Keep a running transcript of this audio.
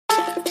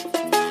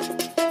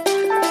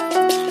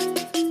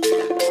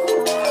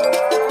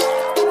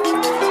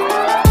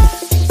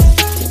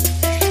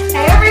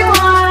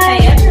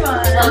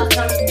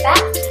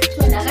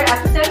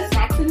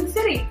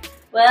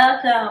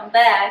welcome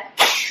back.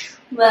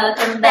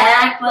 Welcome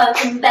back,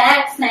 welcome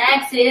back.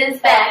 Snacks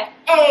is back.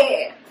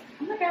 Hey!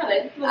 Oh my god,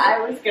 I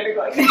was gonna go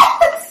like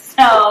that.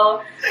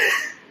 So,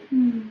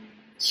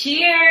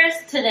 cheers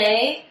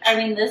today.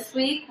 This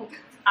week,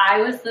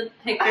 I was the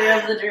picker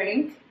of the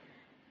drink.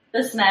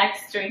 The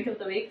snacks drink of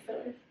the week.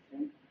 So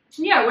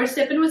yeah, we're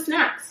sipping with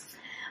snacks.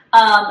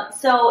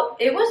 So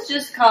it was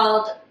just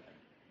called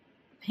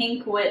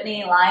Pink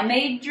Whitney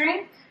Limeade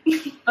drink,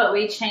 but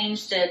we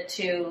changed it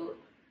to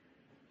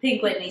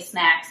Pink Whitney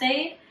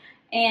Snacksaid.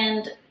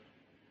 And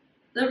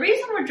the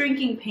reason we're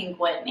drinking Pink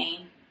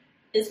Whitney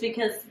is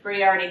because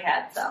Brie already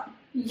had some.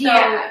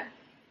 Yeah. So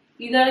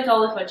you gotta go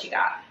with what you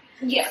got.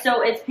 Yeah.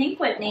 So it's Pink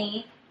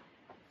Whitney.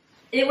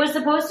 It was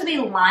supposed to be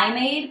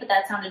limeade, but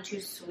that sounded too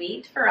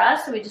sweet for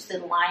us, so we just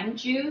did lime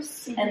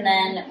juice. Mm-hmm. And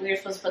then we were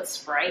supposed to put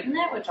Sprite in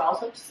it, which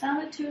also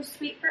sounded too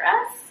sweet for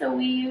us, so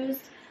we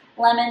used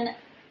lemon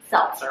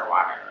seltzer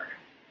water.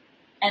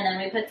 And then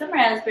we put some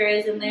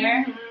raspberries in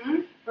there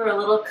for a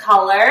little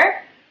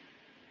color.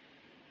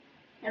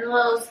 And a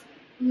little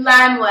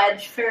lime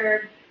wedge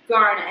for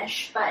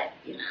garnish, but,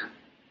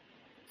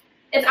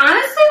 It's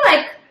honestly,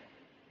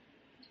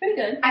 it's pretty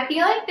good. I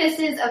feel like this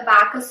is a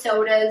vodka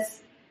soda's,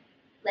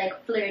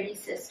 flirty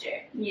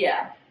sister.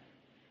 Yeah.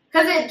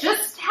 Because it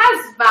just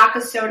has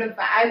vodka soda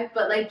vibe,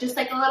 but, just,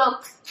 a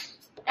little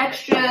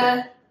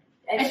extra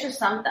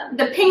something.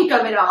 The pink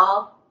of it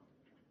all,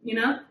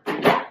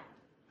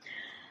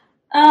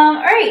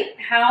 Alright,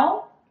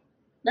 how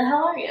the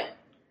hell are you?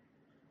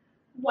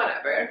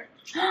 Whatever.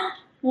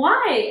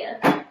 Why?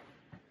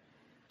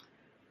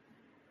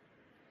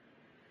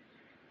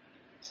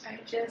 I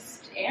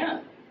just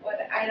am.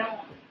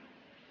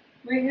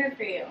 We're here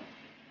for you.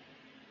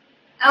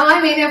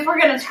 Oh, if we're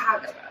going to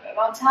talk about it,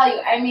 I'll tell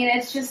you.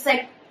 It's just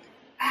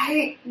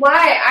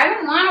why? I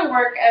don't want to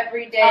work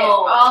every day,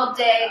 all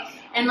day.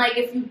 And,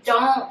 if you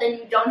don't, then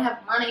you don't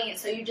have money,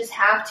 so you just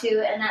have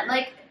to. And that,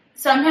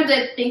 sometimes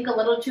I think a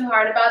little too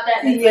hard about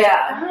that. And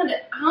God,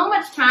 how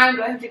much time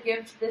do I have to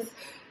give to this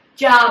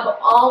job?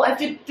 I have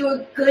to do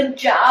a good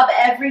job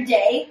every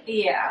day.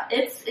 Yeah,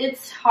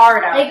 it's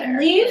hard out there.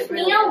 Leave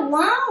me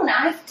alone.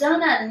 I've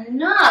done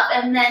enough.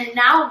 And then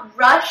now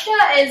Russia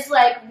is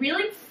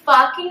really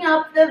fucking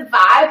up the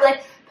vibe.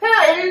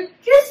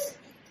 Just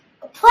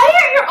play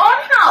at your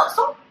own house.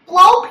 Don't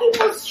blow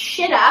people's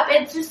shit up.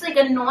 It's just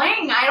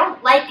annoying. I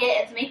don't like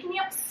it. It's making me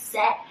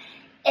upset.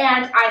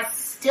 And I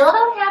still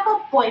don't have a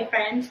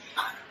boyfriend.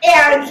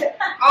 And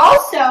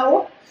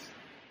also,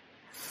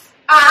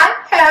 I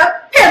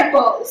have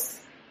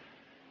pimples.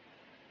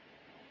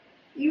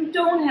 You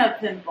don't have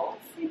pimples.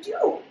 You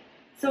do.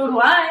 So do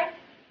I.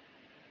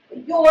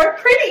 You're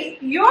pretty.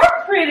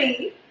 You're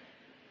pretty.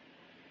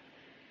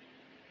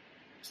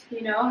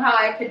 You know how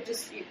I could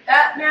dispute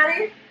that,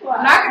 Maddie? Wow.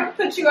 I'm not going to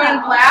put you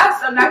on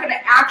blast. I'm not going to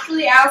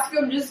actually ask you.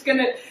 I'm just going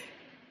to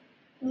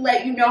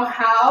let you know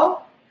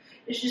how.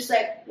 It's just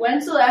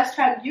when's the last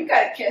time you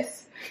got a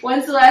kiss?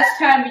 When's the last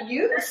time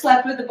you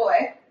slept with a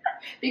boy?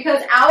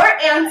 Because our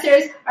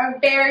answers are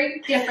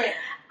very different.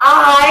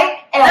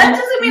 I am That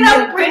doesn't mean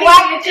I'm pretty.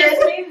 It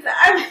just means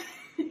I'm...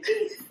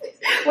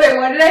 Wait,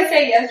 what did I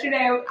say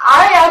yesterday?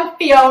 I am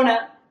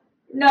Fiona.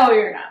 No,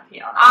 you're not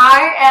Fiona.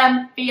 I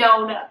am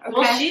Fiona. Okay?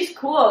 Well, she's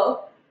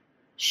cool.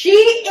 She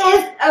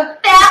is a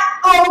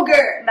fat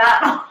ogre.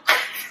 Not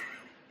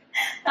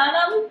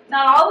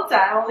all the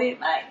time. Only at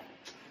night.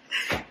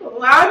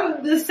 Well,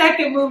 I'm the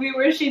second movie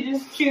where she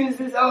just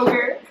chooses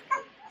ogre.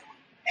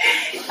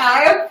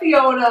 I am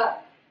Fiona.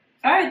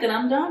 Alright, then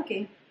I'm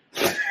Donkey.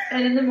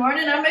 And in the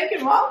morning I'm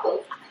making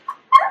waffles.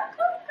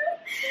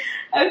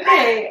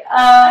 Okay.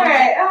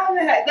 Alright.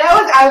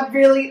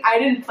 I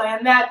didn't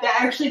plan that.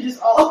 That actually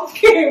just all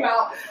came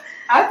out.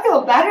 I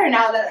feel better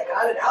now that I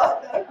got it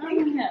out, though.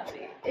 I'm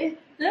happy.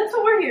 That's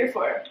what we're here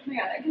for. Oh my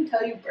god, I can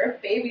tell you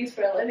birth babies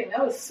for a living.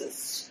 That was a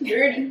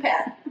sturdy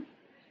path.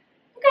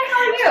 Okay, how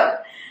are you?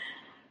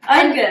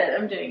 I'm good.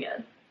 I'm doing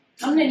good.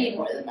 I'm gonna need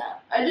more than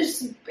that. I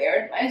just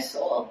bared my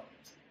soul.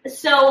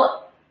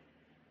 So,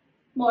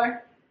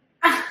 more.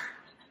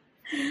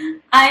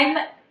 I'm,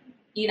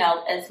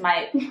 as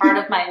my part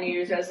of my New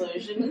Year's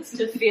resolution is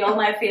to feel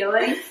my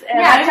feelings,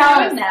 and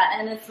I'm doing that,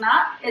 and it's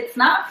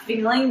not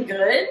feeling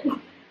good,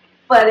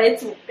 but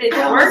it's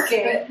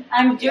working. Good.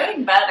 I'm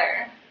doing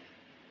better.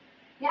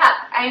 Yeah,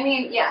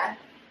 yeah.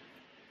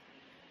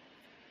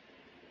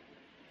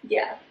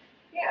 Yeah.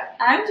 Yeah.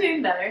 I'm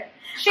doing better.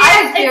 She's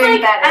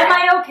doing better. Am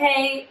I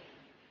okay?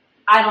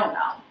 I don't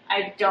know.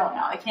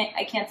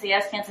 I can't say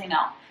yes, can't say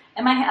no.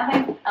 Am I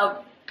having a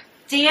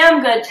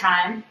damn good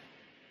time?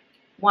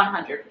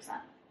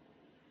 100%.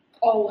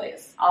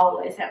 Always.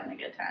 Always having a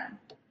good time.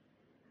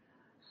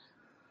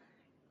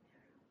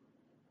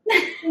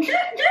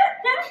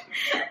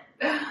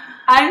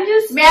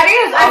 Maddie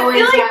is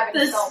always I feel like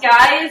having the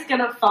sky is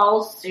gonna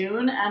fall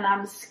soon, and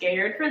I'm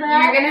scared for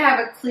that. You're gonna have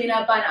a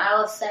cleanup on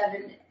aisle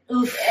 7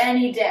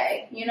 any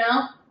day,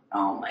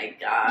 Oh my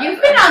god.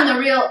 You've been on the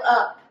real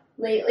up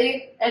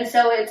lately, and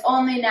so it's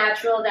only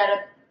natural that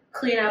a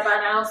cleanup on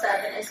aisle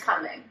 7 is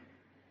coming.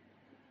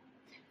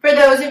 For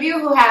those of you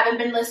who haven't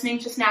been listening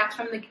to Snacks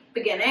from the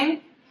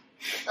beginning,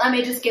 let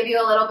me just give you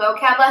a little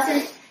vocab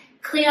lesson.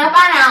 Clean up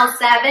on aisle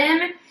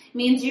 7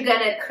 means you're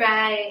gonna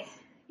cry.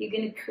 You're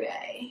gonna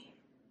cry.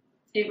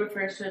 It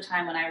refers to a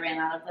time when I ran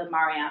out of the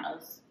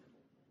Mariano's,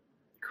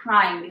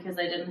 crying because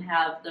I didn't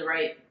have the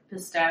right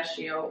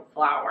pistachio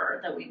flour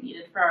that we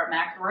needed for our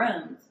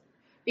macaroons.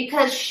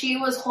 Because she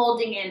was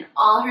holding in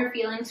all her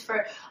feelings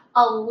for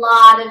a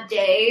lot of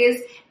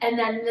days, and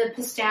then the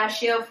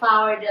pistachio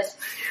flour just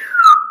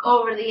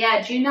over the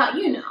edge. You know.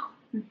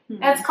 Mm-hmm.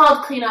 That's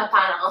called clean up on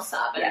aisle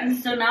 7. Yeah.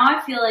 So now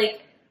I feel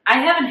like I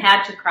haven't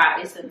had to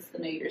cry since the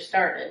new year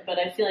started, but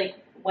I feel like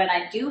when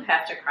I do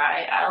have to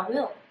cry, I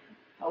will.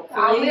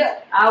 Hopefully,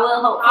 I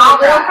will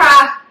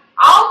cry.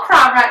 I'll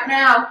cry right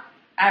now.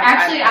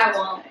 I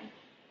won't.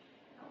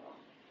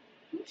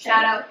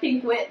 Shout out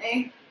Pink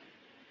Whitney.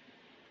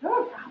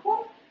 Oh,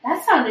 problem?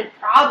 That sounded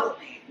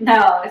problem-y.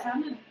 No, it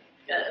sounded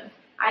good.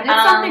 I did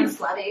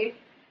something slutty.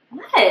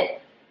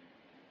 What?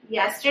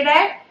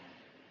 Yesterday,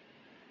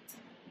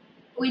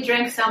 we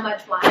drank so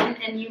much wine,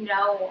 and you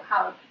know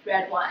how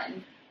red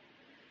wine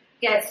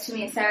gets to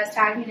me. So I was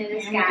talking to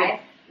this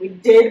guy. We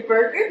did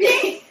Burger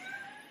King.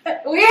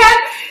 We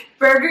had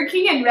Burger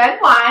King and red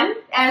wine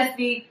as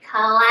the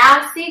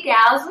classy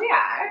gals we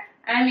are.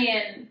 I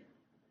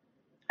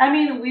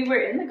mean, we were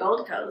in the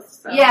Gold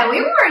Coast. So. Yeah,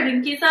 we were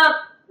Pinkies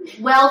up.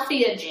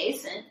 Wealthy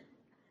adjacent.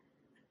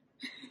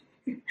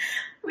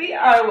 We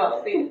are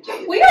wealthy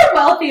adjacent. We are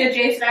wealthy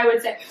adjacent, I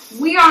would say.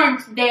 We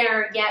aren't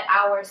there yet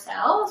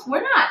ourselves.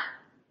 We're not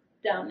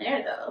down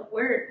there, though.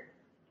 We're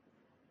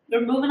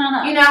moving on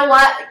up. You know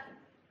what?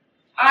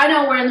 I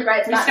know we're in the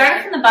right spot. We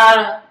started from the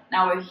bottom,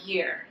 now we're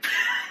here.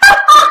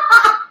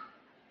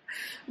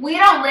 We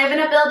don't live in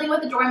a building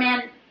with a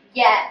doorman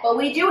yet, but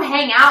we do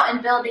hang out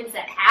in buildings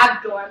that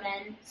have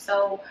doormen,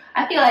 so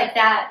I feel like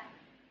that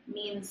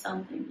means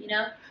something, you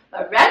know?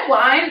 But red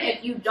wine,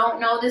 if you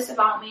don't know this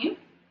about me,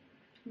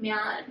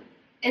 man,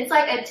 it's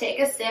like I take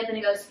a sip and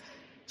it goes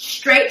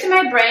straight to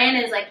my brain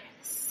and is like,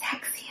 you're the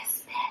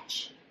sexiest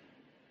bitch.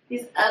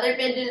 These other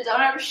bitches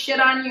don't ever shit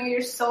on you,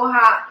 you're so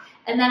hot.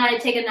 And then I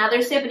take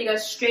another sip and it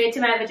goes straight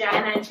to my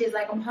vagina and she's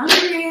like, I'm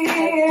hungry.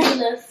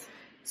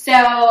 So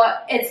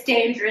it's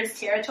dangerous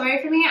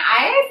territory for me.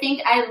 I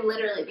think I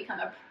literally become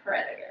a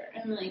predator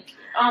and like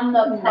on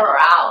the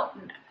prowl.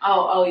 No.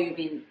 Oh, you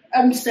mean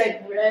I'm just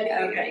like ready.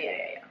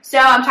 Okay, yeah. So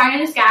I'm talking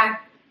to this guy,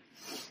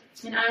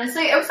 and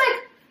honestly, it was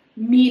like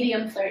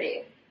medium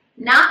flirty.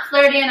 Not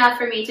flirty enough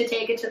for me to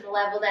take it to the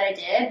level that I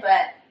did,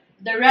 but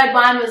the red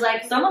wine was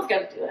like, someone's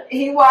got to do it.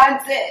 He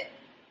wants it.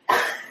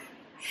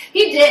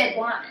 He did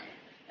want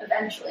it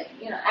eventually,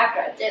 you know,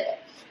 after I did it.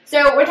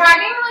 So we're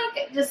talking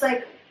like, just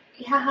like,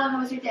 yeah, how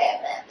was your day?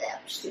 Blah, blah,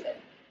 stupid.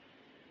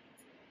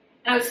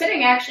 And I was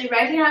sitting actually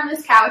right here on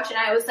this couch, and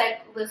I was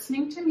like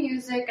listening to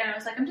music, and I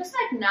was like, I'm just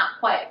like not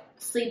quite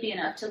sleepy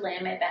enough to lay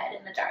in my bed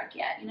in the dark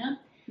yet, you know?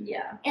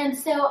 Yeah. And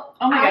so,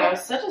 oh my god, I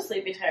was such a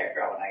sleepy, tired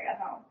girl when I got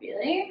home.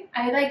 Really?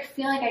 I like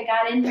feel like I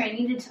got in here, I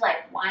needed to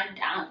like wind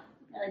down.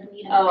 I like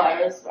needed.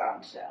 I was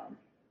wound down.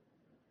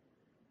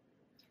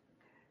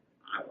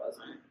 I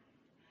wasn't.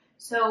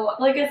 So,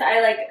 like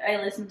I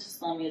listened to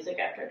slow music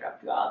after I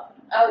dropped you off.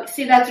 Oh,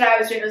 see, that's what I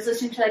was doing. I was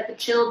listening to like the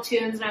chill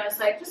tunes, and I was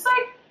like, just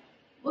like,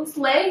 let's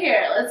lay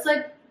here. Let's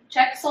like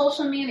check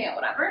social media,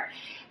 whatever,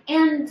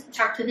 and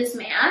talk to this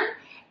man.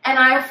 And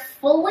I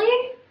fully,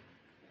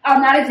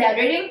 I'm not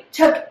exaggerating,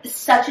 took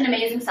such an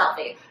amazing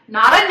selfie.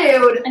 Not a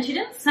nude. And she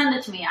didn't send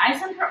it to me. I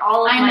sent her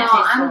all of I my know,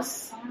 Facebook. I'm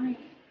sorry.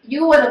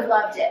 You would have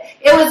loved it.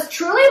 It was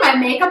truly, my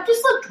makeup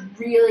just looked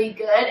really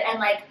good, and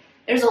like,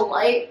 there's a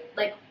light,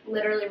 like,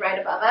 literally right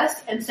above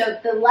us, and so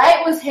the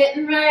light was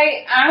hitting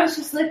right. I was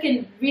just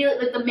looking really,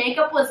 like, the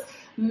makeup was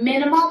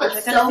minimal,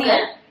 but so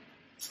good.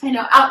 I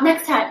know.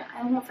 Next time,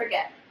 I won't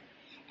forget.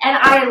 And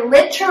I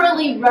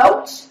literally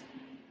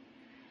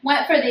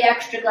went for the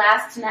extra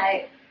glass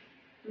tonight,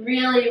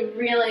 really,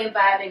 really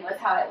vibing with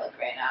how I look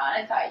right now,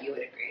 and I thought you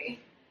would agree.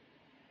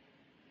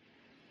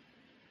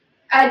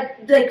 I,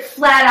 like,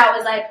 flat out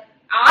was like,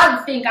 I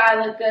think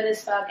I look good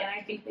as fuck, and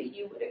I think that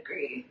you would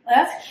agree.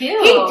 That's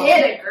cute. He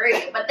did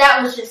agree, but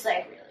that was just,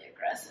 like, really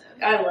aggressive.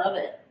 I love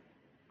it.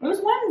 It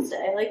was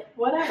Wednesday, like,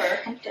 whatever.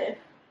 Okay.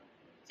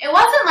 It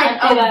wasn't,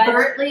 like,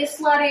 overtly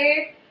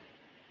slutty.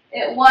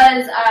 It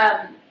was,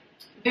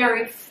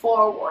 very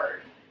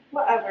forward.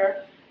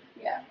 Whatever.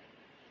 Yeah.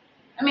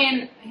 I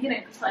mean, he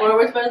didn't complain.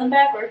 Forward's better than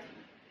backwards.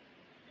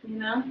 You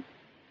know?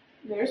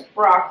 There's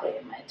broccoli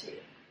in my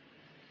teeth.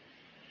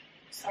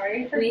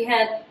 Sorry for... We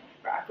had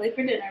broccoli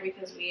for dinner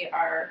because we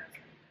are...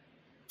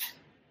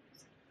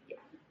 Yeah.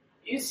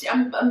 You see,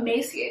 I'm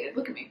emaciated.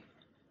 Look at me.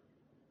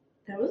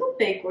 That was a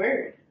big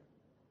word.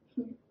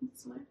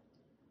 Smart.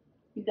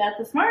 You got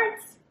the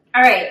smarts.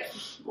 All right.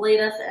 Lead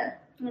us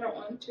in. I don't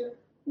want to.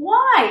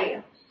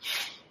 Why?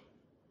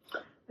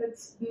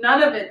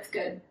 None of it's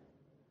good.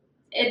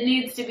 It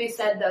needs to be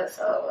said, though,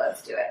 so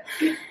let's do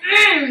it.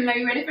 Are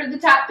you ready for the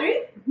top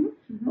 3? Mm-hmm.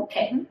 Mm-hmm.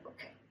 Okay.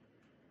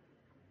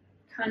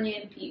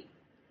 Kanye and Pete.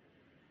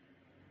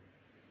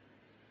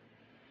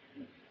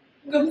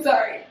 I'm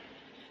sorry.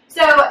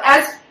 So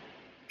as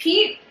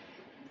Pete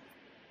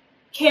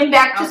came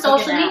back to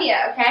social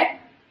media,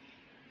 okay,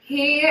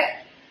 he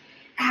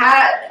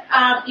had,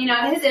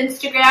 his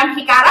Instagram.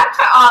 He got up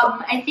to,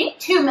 I think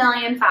 2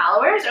 million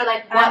followers, or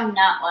like what? I'm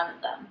not one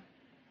of them.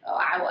 Oh,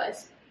 I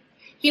was.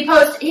 He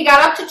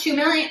got up to 2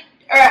 million,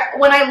 or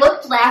when I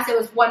looked last, it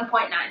was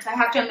 1.9. So I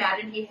have to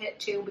imagine he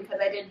hit 2 because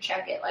I didn't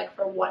check it like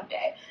for one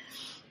day.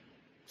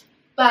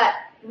 But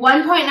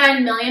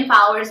 1.9 million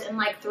followers in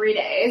like 3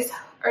 days,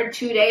 or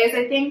 2 days,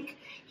 I think.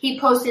 He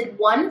posted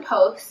one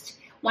post.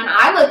 When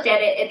I looked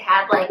at it, it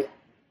had like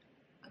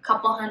a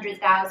couple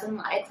 100,000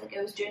 likes. Like it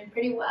was doing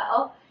pretty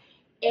well.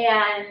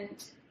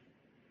 And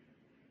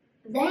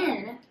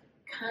then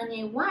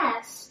Kanye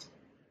West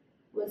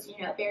was,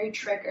 very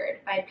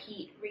triggered by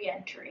Pete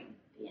re-entering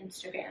the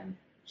Instagram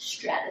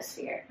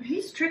stratosphere.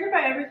 He's triggered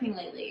by everything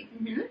lately.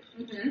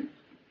 Mm-hmm. Mm-hmm.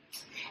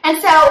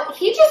 And so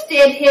he just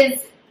did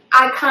his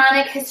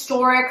iconic,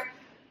 historic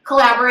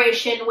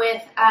collaboration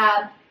with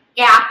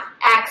Gap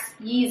x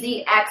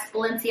Yeezy x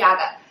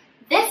Balenciaga.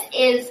 This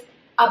is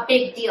a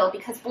big deal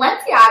because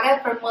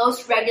Balenciaga, for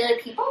most regular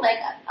people like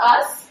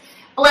us,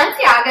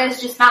 Balenciaga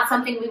is just not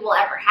something we will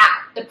ever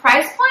have. The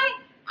price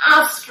point,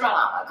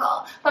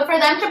 astronomical. But for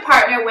them to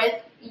partner with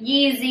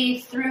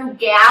Yeezy through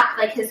Gap,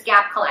 like his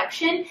Gap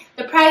collection,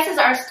 the prices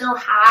are still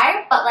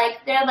high, but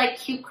like they're like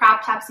cute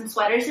crop tops and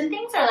sweaters and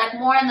things are like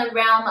more in the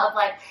realm of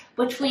like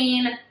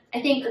between,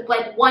 I think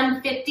like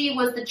 $150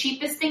 was the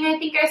cheapest thing I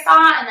think I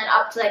saw, and then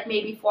up to like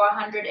maybe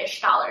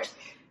 $400-ish,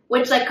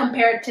 which like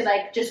compared to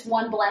like just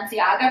one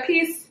Balenciaga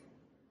piece.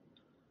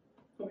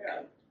 Oh my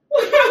god.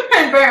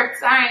 I burped,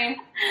 sorry.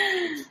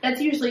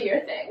 That's usually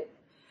your thing.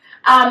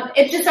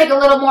 It's just like a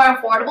little more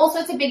affordable, so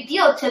it's a big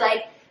deal to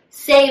like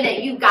say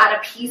that you got a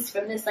piece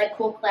from this like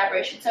cool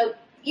collaboration. So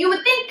you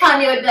would think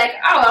Kanye would be like,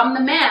 oh, I'm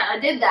the man, I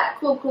did that,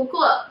 cool, cool,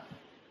 cool.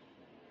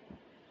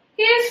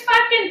 He's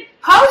fucking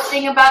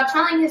posting about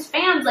telling his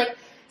fans, like,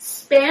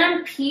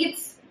 spam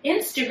Pete's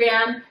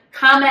Instagram,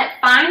 comment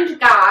find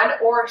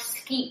God or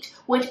skeet,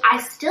 which I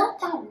still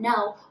don't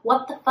know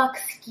what the fuck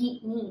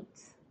skeet means.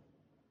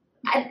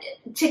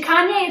 To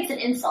Kanye, it's an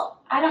insult.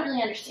 I don't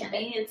really understand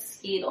it. It's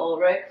Skeet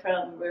Ulrich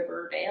from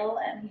Riverdale,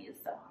 and he's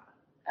so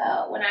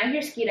hot. When I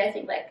hear skeet, I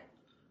think like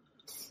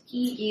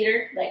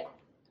Skeeter, like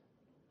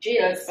jizz.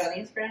 Doug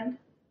Funny's friend.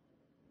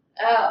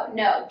 Oh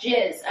no,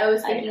 jizz. I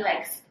was thinking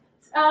like,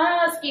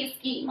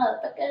 skeet,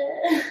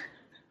 motherfucker.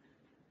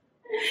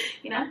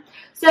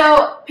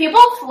 So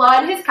people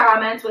flood his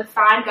comments with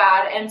find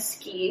God and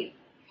skeet,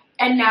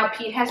 and now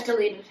Pete has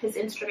deleted his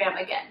Instagram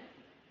again.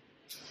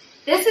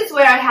 This is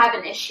where I have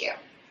an issue.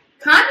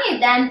 Kanye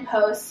then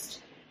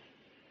posts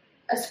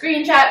a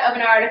screenshot of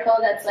an article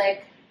that's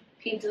like,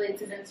 Pete deletes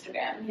his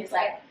Instagram. He's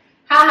like,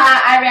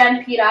 haha, I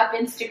ran Pete off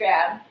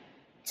Instagram.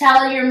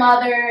 Tell your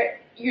mother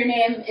your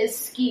name is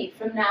Skeet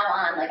from now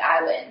on, like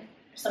I win.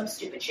 Or some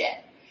stupid shit.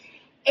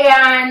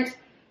 And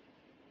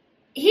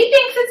he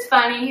thinks it's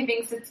funny, he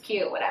thinks it's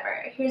cute,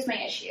 whatever. Here's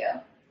my issue.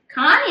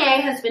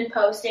 Kanye has been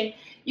posting,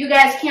 you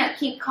guys can't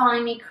keep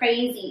calling me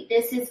crazy.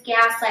 This is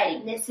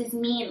gaslighting. This is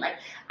mean. Like,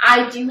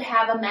 I do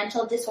have a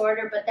mental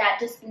disorder, but that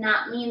does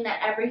not mean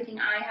that everything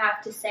I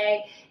have to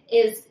say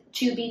is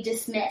to be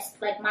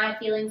dismissed. Like, my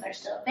feelings are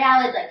still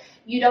valid. Like,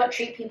 you don't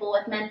treat people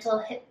with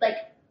mental,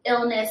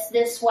 illness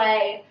this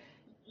way.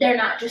 They're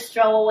not just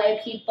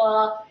throwaway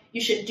people.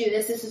 You should do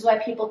this. This is why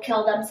people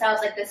kill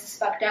themselves. Like, this is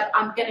fucked up.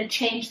 I'm going to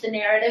change the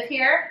narrative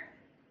here.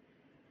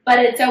 But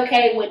it's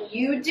okay when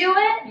you do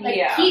it. Like,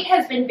 yeah. Pete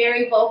has been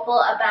very vocal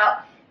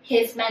about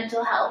his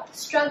mental health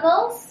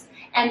struggles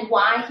and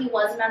why he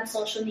wasn't on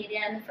social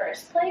media in the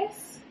first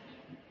place.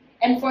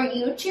 And for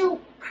you to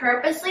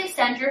purposely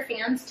send your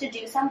fans to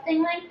do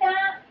something like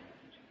that,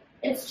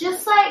 it's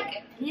just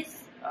like,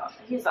 he's off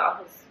his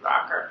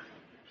rocker.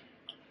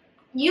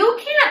 You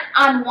can't,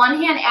 on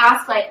one hand,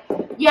 ask, like,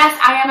 yes,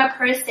 I am a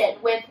person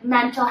with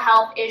mental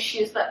health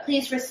issues, but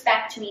please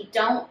respect me.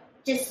 Don't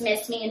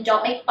dismiss me and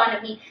don't make fun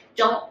of me.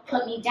 Don't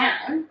put me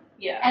down.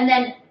 Yeah. And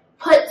then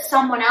put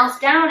someone else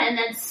down and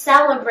then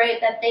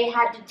celebrate that they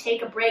had to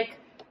take a break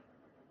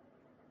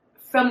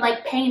from,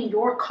 like, pain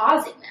you're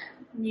causing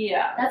them.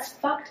 Yeah. That's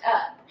fucked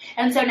up.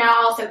 And so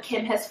now also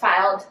Kim has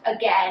filed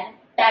again,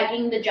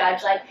 begging the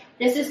judge, like,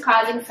 this is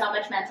causing so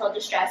much mental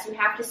distress. You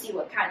have to see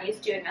what Kanye's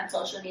doing on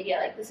social media.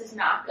 Like, this is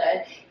not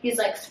good. He's,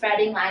 like,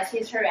 spreading lies.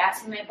 He's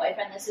harassing my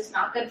boyfriend. This is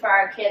not good for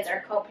our kids,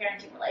 our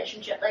co-parenting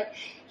relationship. Like,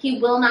 he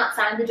will not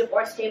sign the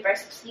divorce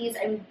papers. Please,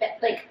 I'm,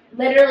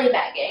 literally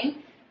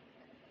begging.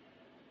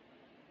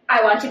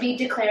 I want to be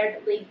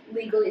declared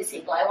legally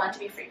single. I want to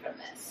be free from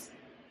this.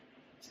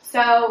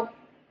 So,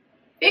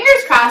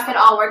 fingers crossed that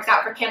all works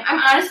out for Kim. I'm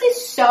honestly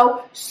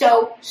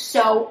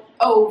so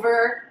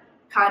over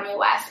Kanye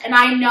West. And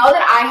I know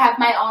that I have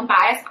my own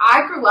bias.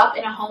 I grew up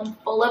in a home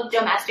full of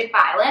domestic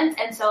violence.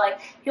 And so,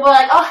 like, people are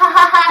like, oh,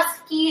 ha,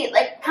 skeet,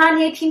 like,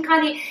 Kanye, Team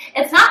Kanye.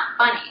 It's not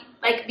funny.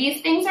 Like,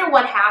 these things are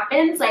what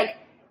happens. Like,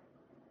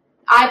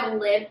 I've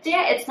lived it.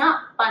 It's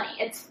not funny.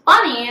 It's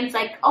funny. It's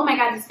like, oh my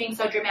God, he's being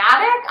so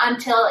dramatic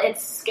until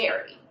it's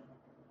scary.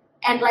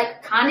 And,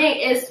 like,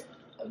 Kanye is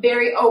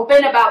very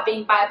open about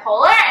being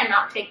bipolar and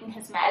not taking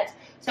his meds.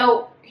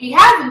 So he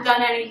hasn't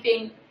done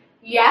anything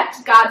yet.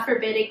 God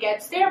forbid it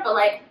gets there, but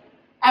like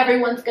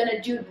everyone's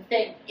gonna do the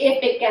thing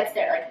if it gets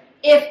there. Like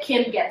if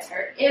Kim gets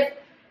hurt, if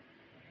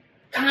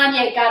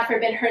Kanye, God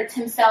forbid, hurts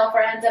himself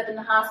or ends up in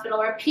the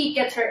hospital, or Pete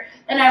gets hurt,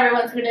 then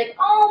everyone's gonna be like,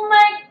 oh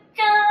my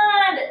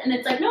God. And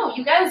it's like, no,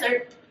 you guys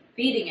are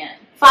feeding it.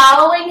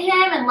 Following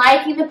him and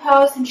liking the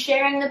post and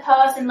sharing the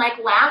post and like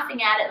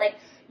laughing at it, like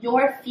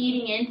you're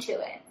feeding into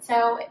it.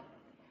 So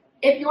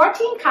if you're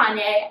Team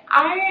Kanye,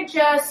 I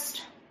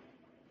just,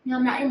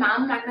 I'm not your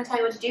mom, I'm not going to tell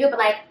you what to do, but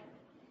like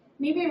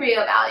maybe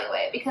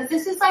reevaluate, because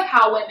this is like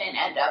how women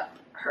end up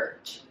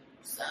hurt.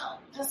 So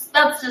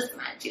that's just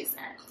my 2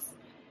 cents.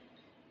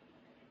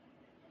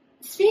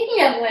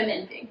 Speaking of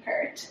women being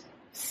hurt,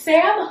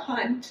 Sam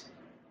Hunt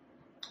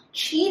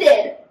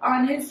cheated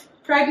on his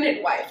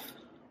pregnant wife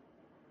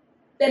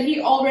that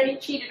he already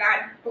cheated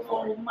on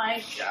before. Oh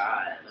my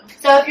God.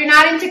 So if you're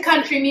not into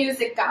country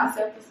music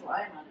gossip, Get this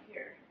line out of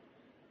here.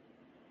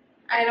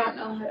 I don't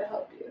know how to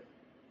help you.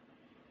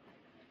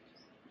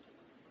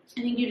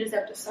 I think you just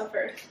have to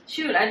suffer.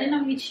 Shoot, I didn't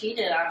know he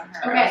cheated on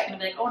her. Okay. I was going to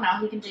be like, oh, now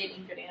he can date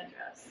Ingrid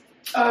Andress.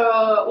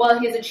 Well,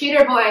 he's a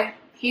cheater boy.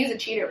 He's a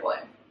cheater boy.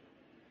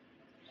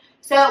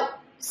 So,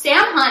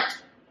 Sam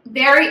Hunt,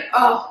 very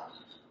hot.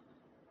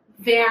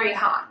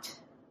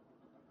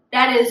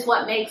 That is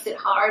what makes it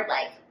hard.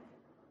 Like,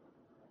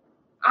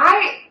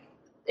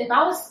 if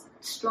I was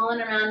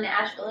strolling around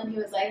Nashville and he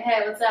was like,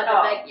 hey, what's up?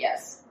 I'd be like,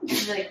 yes.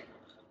 He's like,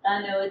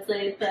 I know it's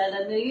late, but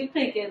I know you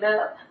pick it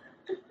up.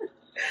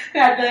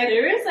 I'd be like,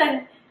 There is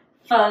a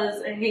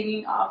fuzz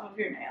hanging off of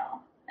your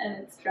nail, and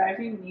it's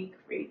driving me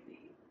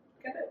crazy.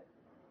 Got it.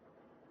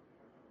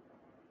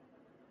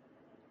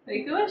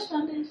 Make-A-Wish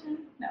Foundation?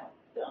 No,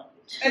 don't.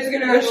 It's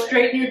going to go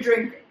straight in your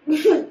drink.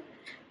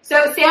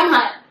 So, Sam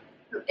Hunt,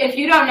 if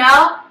you don't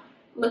know,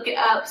 look it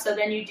up so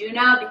then you do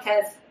know,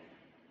 because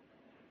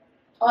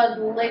I'd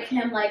lick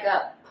him like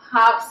a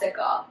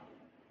popsicle.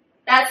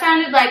 That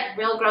sounded like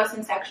real gross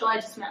and sexual. I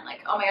just meant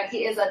like, oh my God,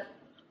 he is a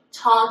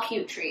tall,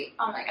 cute treat.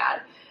 Oh my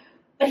God.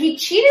 But he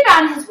cheated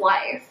on his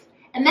wife,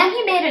 and then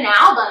he made an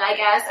album, I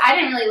guess. I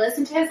didn't really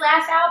listen to his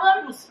last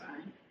album. It was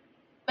fine.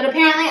 But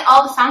apparently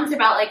all the songs are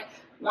about like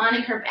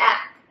wanting her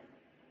back.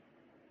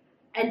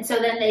 And so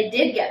then they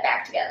did get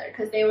back together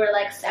because they were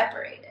like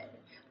separated.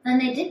 Then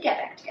they did get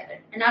back together,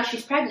 and now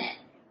she's pregnant.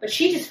 But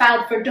she just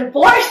filed for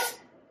divorce.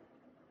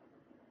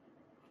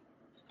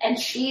 And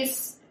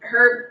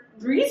her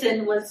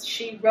reason was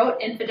she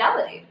wrote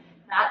infidelity.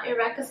 Not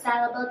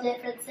irreconcilable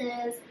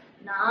differences,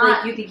 not...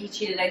 Like, you think he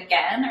cheated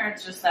again, or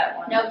it's just that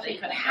one? No, that they he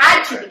couldn't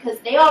had get to, over? because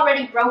they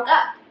already broke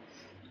up.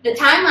 The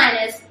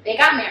timeline is they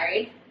got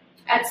married.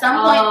 At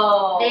some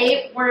point,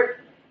 they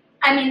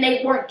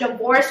weren't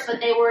divorced,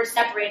 but they were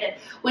separated,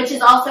 which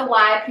is also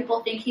why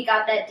people think he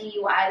got that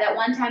DUI. That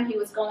one time he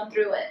was going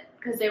through it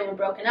because they were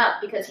broken up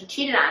because he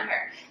cheated on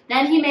her.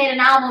 Then he made an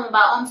album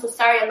about, oh, I'm so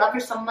sorry, I love her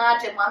so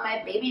much, I want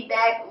my baby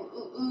back, ooh,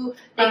 ooh, ooh.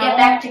 They get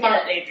back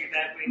together. They do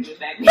that, we do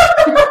that.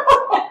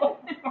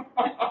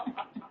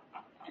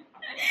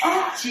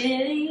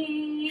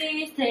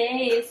 Chili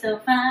tastes so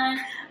fine,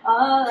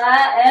 all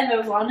I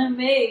ever want to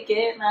make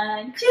it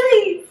mine.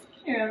 Chili's!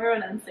 You remember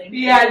when I'm singing?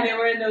 Yeah, and they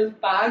were in those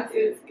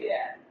boxes.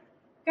 Yeah.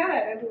 God,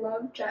 I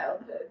love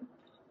childhood.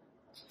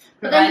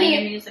 But then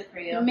Providing he music for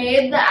you.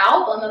 made the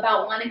album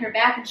about wanting her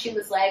back, and she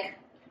was like,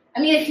 I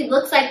mean, if he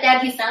looks like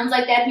that, he sounds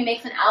like that, he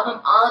makes an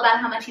album all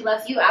about how much he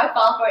loves you, I would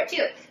fall for it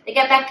too. They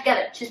get back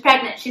together. She's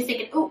pregnant. She's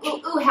thinking, ooh,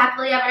 ooh, ooh,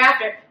 happily ever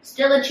after.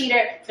 Still a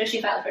cheater, so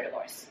she filed for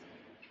divorce.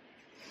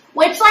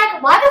 Which,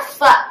 like, why the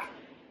fuck?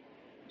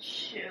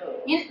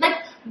 Shoot.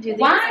 Like, Do you think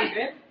why? it's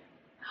secret?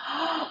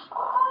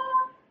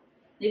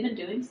 They've been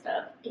doing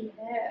stuff.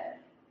 Yeah.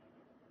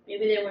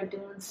 Maybe they were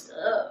doing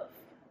stuff.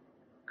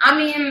 I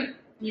mean,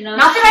 You know,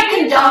 not that I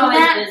she's condone always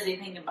that. busy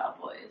thinking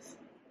about boys.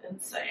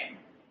 Insane.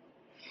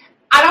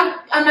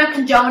 I'm not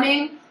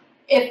condoning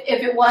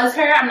if it was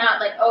her. I'm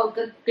not like, oh,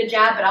 good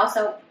job, but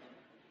also,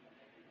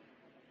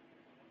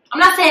 I'm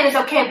not saying it's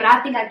okay, but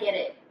I think I get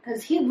it.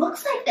 Because he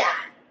looks like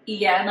that.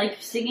 Yeah, and like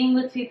singing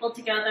with people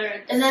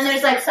together. And then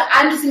there's like, so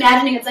I'm just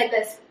imagining it's like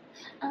this.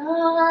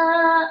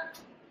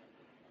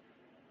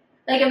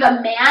 Like if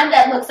a man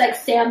that looks like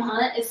Sam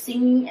Hunt is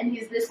singing and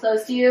he's this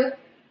close to you,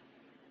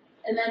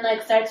 and then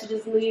like starts to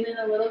just lean in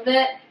a little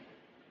bit,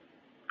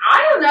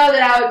 I don't know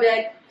that I would be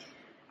like,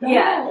 no.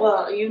 Yeah,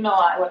 well, you know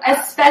I would.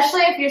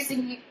 Especially if you're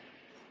singing.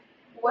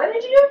 What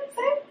did you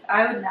say?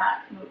 I would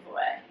not move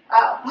away.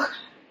 Oh.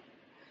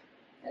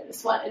 I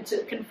just wanted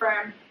to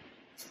confirm.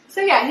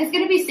 So yeah, he's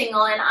gonna be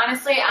single, and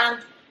honestly,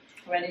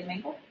 Ready to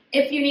mingle?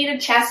 if you need a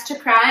chest to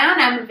cry on,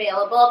 I'm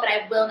available, but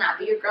I will not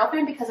be your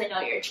girlfriend because I know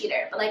you're a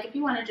cheater. But like, if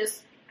you want to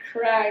just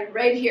cry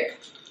right here.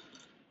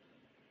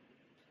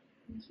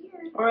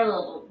 Or a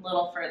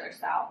little further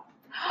south.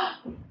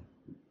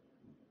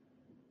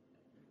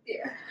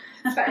 Yeah,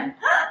 it's fine.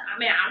 I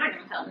mean, I'm not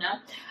gonna tell him no.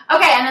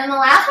 Okay, and then the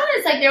last one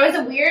is like there was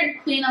a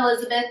weird Queen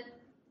Elizabeth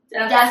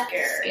death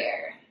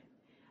scare.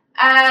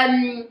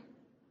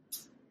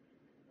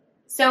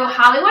 So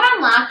Hollywood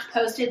Unlocked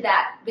posted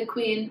that the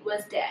Queen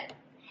was dead.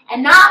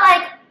 And not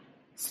like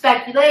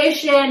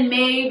speculation,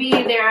 maybe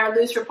there are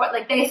loose reports.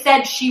 Like they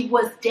said she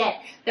was dead.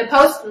 The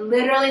post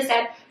literally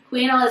said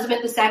Queen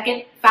Elizabeth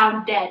II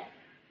found dead.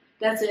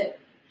 That's it.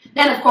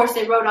 Then of course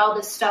they wrote all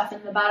this stuff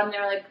in the bottom. They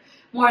were like,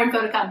 more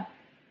info to come.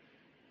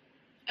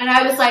 And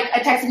I was like, I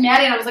texted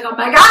Maddie and I was like, oh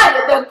my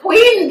god, the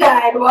Queen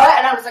died, what?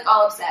 And I was like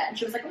all upset. And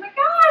she was like, oh my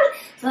god.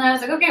 So then I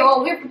was like, okay,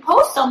 well we have to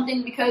post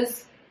something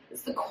because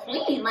it's the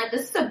Queen. Like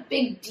this is a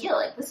big deal.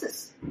 Like this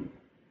is...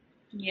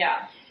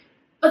 Yeah.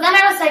 But then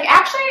I was like,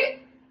 actually,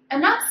 I'm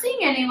not seeing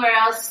anywhere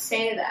else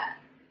say that.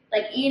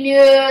 Like E!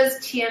 News,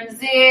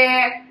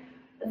 TMZ,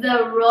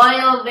 the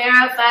royal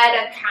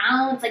verified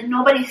accounts, like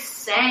nobody's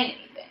saying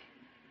anything.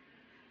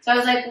 So I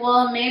was like,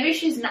 well, maybe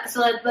she's not.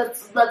 So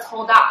let's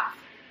hold off.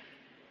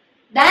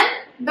 Then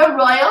the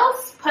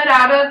royals put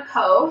out a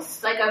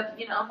post, like a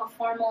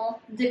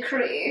formal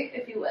decree,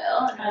 if you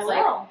will, and I was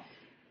like,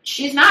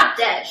 she's not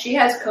dead. She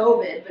has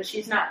COVID, but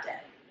she's not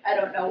dead. I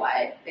don't know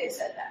why they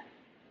said that.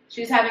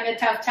 She's having a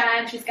tough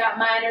time. She's got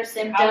minor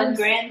symptoms. How did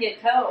Gran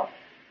get COVID?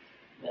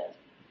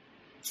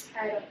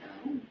 I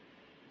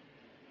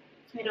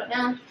don't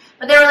know.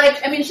 But they were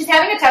like, I mean, she's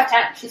having a tough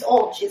time. She's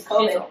old. She's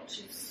COVID.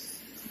 She's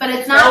old. But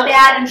it's not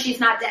bad, and she's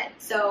not dead.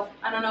 So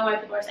I don't know why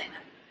people are saying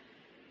that.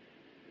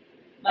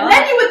 Well, and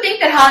then you would think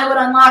that Hollywood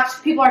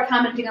Unlocked, people are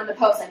commenting on the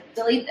post, like,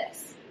 delete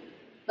this.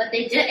 But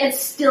they did. It's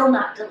still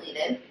not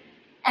deleted.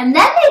 And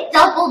then they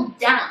doubled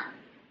down.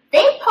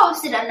 They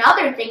posted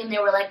another thing, and they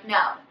were like,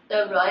 no.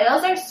 The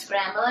royals are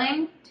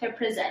scrambling to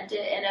present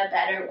it in a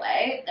better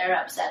way. They're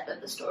upset that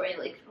the story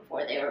leaked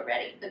before they were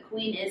ready. The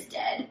Queen is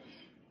dead.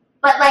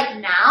 But, like,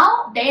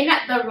 now,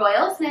 the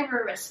royals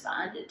never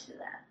responded to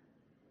that.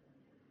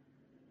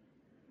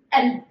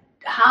 And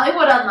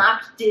Hollywood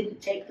Unlocked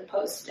didn't take the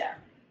post down.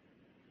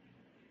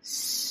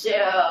 So...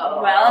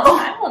 Well,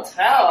 time will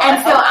tell.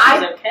 And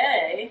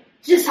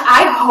she's okay.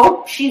 I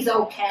hope she's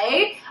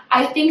okay.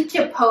 I think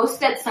to post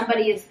that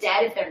somebody is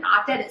dead if they're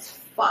not dead is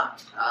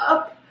fucked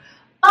up.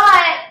 But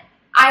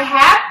I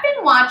have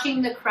been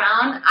watching The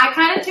Crown. I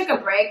kind of took a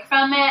break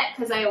from it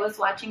because I was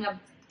watching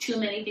too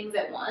many things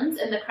at once.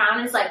 And The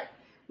Crown is like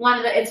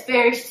it's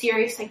very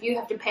serious. Like you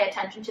have to pay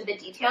attention to the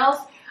details.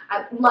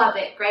 I love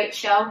it. Great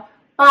show.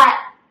 But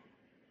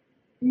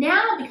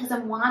now because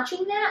I'm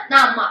watching that,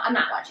 I'm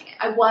not watching it.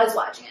 I was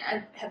watching it.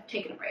 I have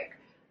taken a break.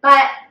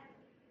 But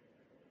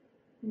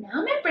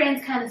now my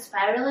brain's kind of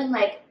spiraling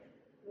like,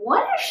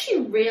 what if she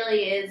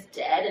really is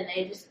dead and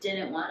they just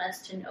didn't want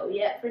us to know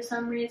yet for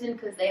some reason?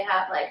 Because they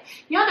have, like,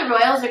 the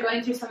royals are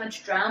going through so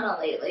much drama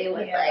lately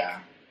with, like,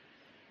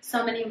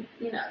 so many,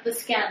 the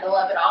scandal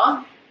of it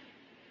all.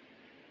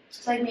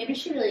 It's like, maybe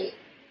she really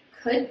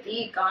could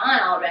be gone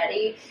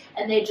already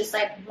and they just,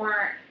 like,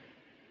 weren't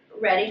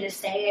ready to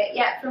say it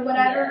yet for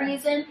whatever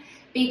reason.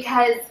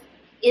 Because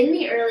in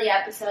the early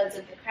episodes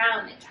of The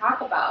Crown, they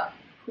talk about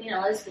Queen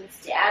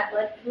Elizabeth's dad.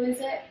 Who is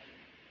it?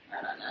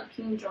 I don't know,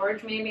 King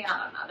George maybe?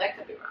 I don't know, that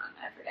could be wrong,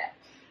 I forget.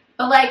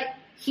 But like,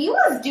 he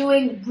was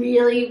doing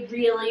really,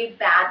 really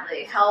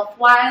badly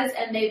health-wise,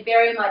 and they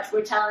very much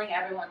were telling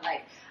everyone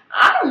like,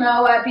 I don't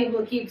know why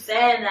people keep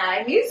saying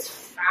that, he's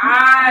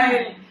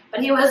fine.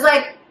 But he was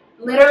like,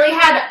 literally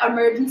had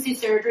emergency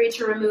surgery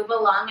to remove a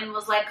lung and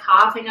was like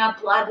coughing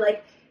up blood,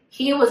 like,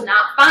 he was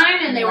not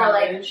fine, and they were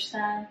like,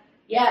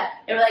 yeah,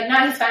 they were like,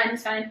 no, he's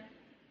fine.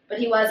 But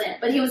he wasn't.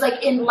 But he was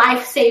like in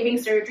life-saving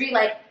surgery,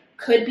 like,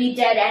 could be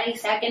dead any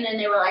second, and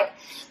they were like,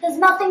 there's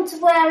nothing to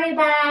worry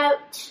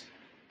about.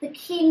 The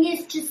king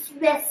is just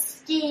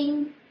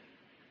resting.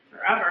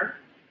 Forever.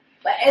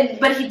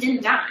 But he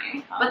didn't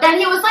die. But then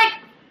he was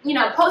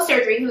like,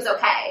 post-surgery, he was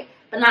okay,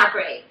 but not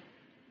great.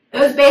 It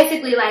was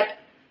basically like,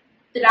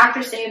 the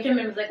doctor saved him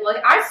and was like,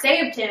 well, I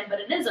saved him, but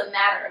it is a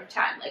matter of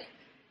time. Like,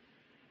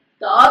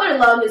 the other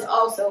lung is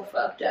also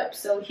fucked up,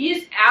 so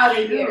he's out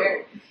of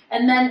here.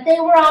 And then they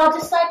were all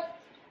just like,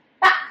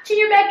 back to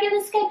your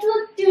regular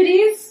scheduled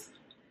duties.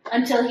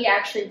 Until he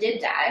actually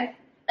did die.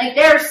 Like,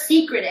 they're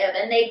secretive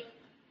and they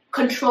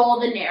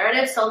control the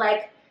narrative, so,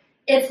 like,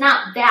 it's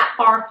not that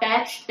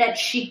far-fetched that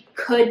she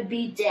could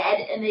be dead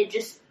and they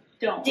just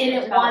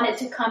didn't want it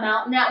to come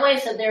out in that way,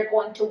 so they're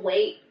going to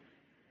wait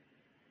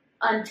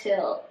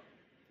until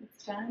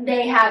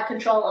they have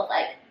control of,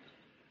 like,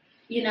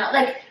 no,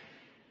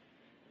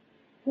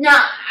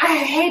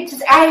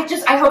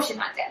 I hope she's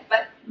not dead,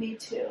 but me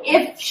too.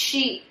 If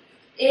she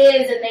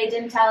is and they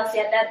didn't tell us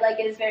yet, that, like,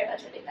 is very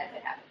much a thing that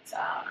could happen. So,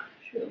 I don't know.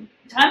 True.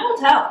 Time will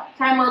tell.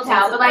 Time will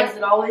tell. But, like, as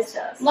it always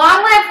does.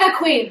 Long live the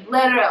Queen,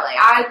 literally.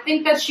 I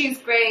think that she's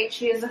great.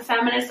 She is a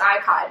feminist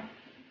icon.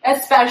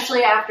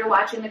 Especially after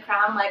watching The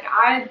Crown. Like,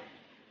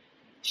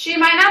 she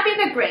might not be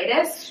the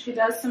greatest. She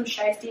does some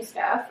shiesty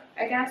stuff,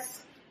 I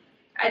guess.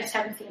 I just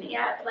haven't seen it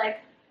yet. But, like,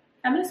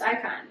 feminist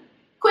icon.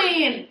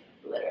 Queen!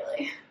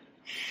 Literally.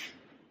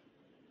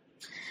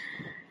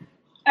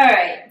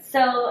 Alright,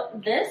 so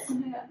this... Oh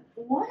my god.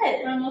 What?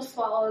 I almost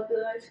swallowed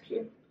the ice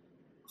cube.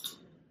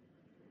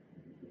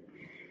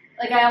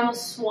 Like, I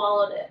almost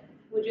swallowed it.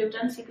 Would you have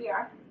done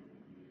CPR?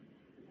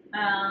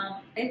 I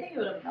think it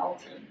would have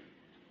melted.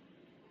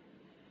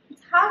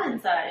 hot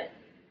inside.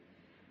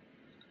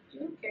 You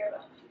don't care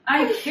about me.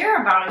 I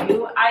care about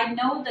you. I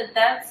know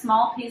that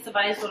small piece of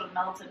ice would have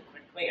melted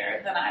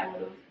quicker than I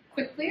would have.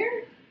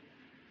 Quicklier?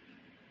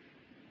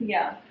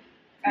 Yeah.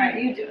 All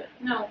right, you do it.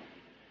 No.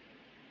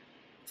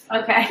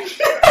 Okay.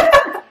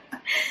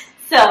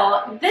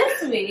 So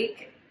this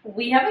week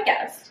we have a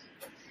guest,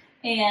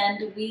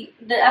 and the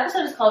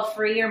episode is called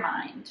 "Free Your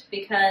Mind"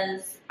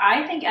 because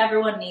I think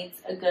everyone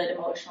needs a good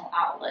emotional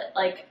outlet.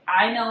 Like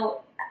I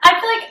feel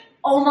like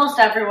almost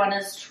everyone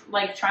is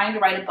like trying to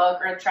write a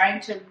book or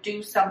trying to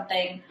do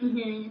something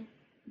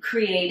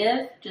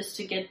creative just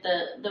to get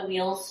the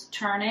wheels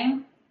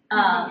turning.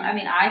 I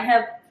mean, I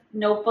have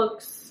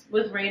notebooks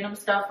with random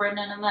stuff written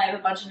in them. I have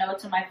a bunch of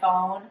notes on my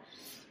phone.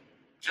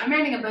 I'm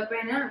writing a book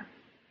right now.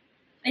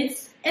 And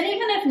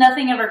even if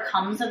nothing ever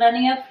comes of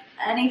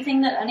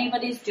anything that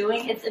anybody's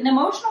doing, it's an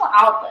emotional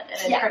outlet,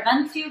 and it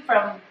prevents you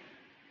from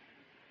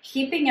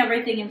keeping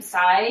everything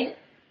inside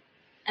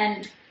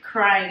and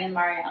crying in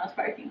Mariana's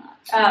parking lot.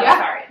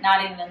 Sorry,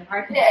 not even in the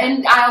parking lot.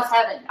 In aisle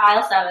 7.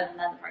 Aisle 7 and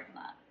then the parking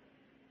lot.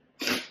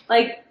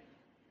 Like,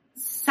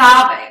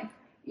 sobbing.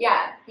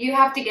 Yeah, you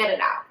have to get it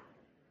out.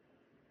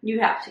 You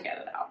have to get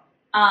it out.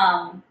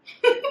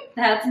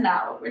 That's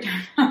not what we're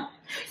doing.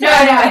 So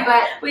No,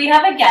 but we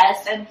have a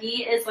guest, and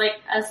he is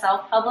like a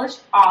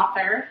self-published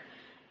author,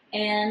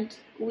 and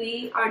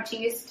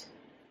artiste.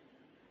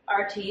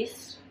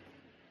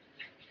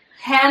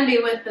 Handy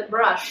with the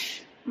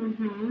brush.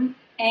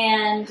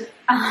 And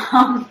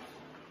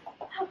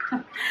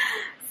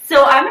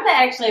so I'm going to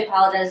actually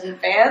apologize in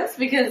advance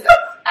because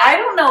I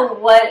don't know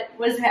what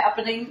was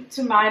happening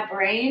to my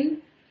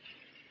brain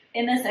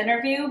in this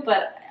interview,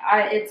 but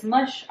it's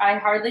mush. I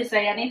hardly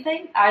say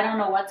anything. I don't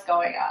know what's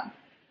going on.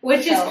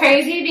 Which is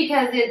crazy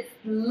because it's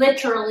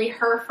literally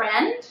her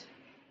friend,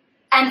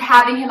 and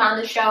having him on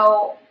the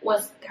show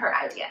was her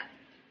idea.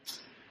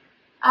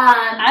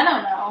 I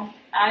don't know.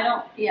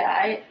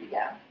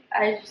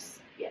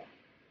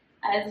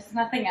 There's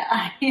nothing.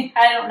 I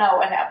don't know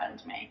what happened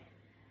to me.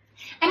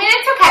 I mean,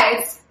 it's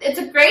okay. It's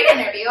a great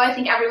interview. I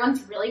think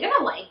everyone's really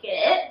gonna like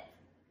it,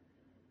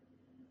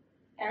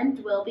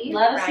 and we'll be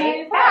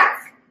right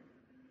back.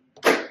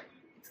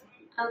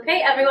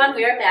 Okay, everyone,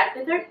 we are back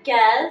with our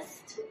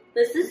guest.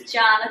 This is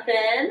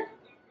Jonathan,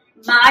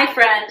 my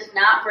friend,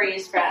 not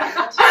Bree's friend.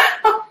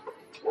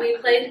 We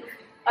played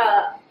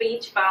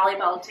beach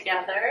volleyball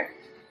together.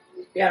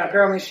 Yeah, and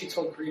apparently she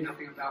told Bree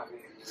nothing about me.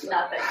 So.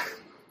 Nothing.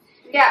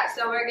 Yeah,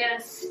 so we're going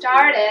to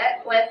start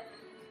it with,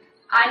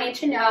 I need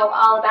to know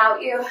all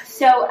about you.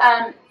 So,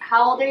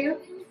 how old are you?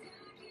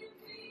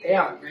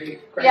 Yeah, right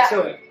to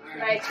it. All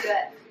right to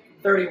it.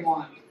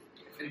 31,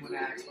 if anyone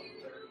asks.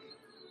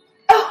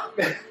 Oh,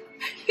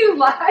 you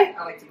lie?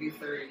 I like to be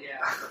 30,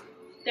 yeah.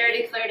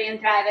 30, flirty, and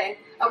thriving.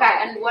 Okay,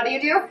 and what do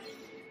you do?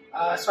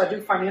 So I do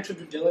financial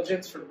due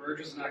diligence for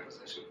mergers and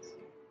acquisitions.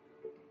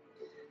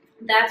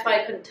 That's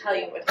why I couldn't tell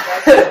you what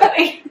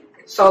it was.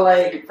 So,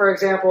 like, for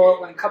example,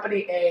 when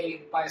Company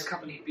A buys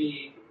Company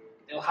B,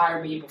 they'll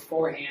hire me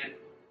beforehand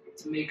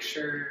to make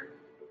sure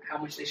how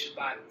much they should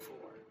buy them for,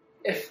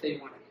 if they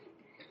want to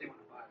buy them.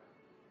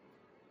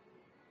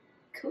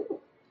 Cool.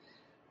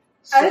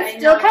 So I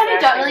still kind of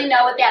don't really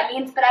know what that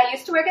means, but I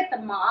used to work at the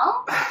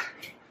mall,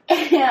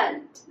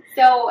 and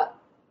so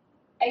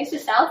I used to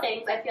sell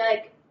things. I feel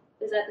like,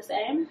 is that the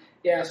same?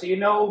 Yeah. So you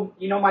know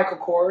Michael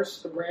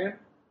Kors, the brand.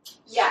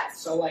 Yes.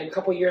 So like a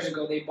couple years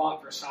ago, they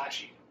bought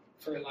Versace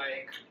for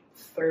like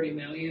 $30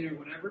 million or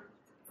whatever,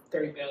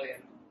 $30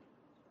 billion.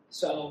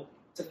 So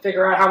to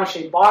figure out how much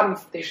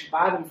they should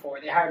buy them for,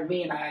 they hired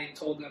me, and I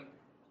told them,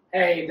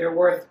 "Hey, they're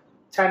worth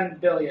 $10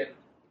 billion,"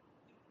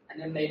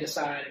 and then they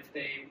decide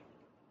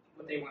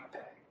what they want to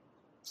pay.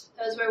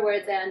 Those were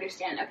words I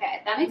understand.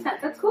 Okay, that makes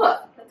sense. That's cool.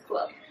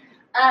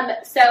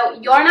 So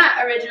you're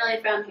not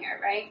originally from here,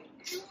 right?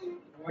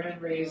 Born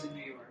and raised in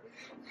New York.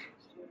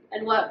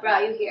 And what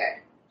brought you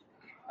here?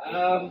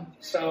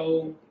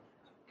 So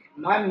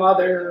my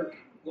mother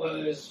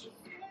was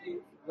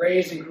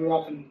raised and grew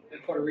up in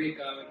Puerto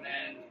Rico, and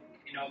then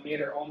made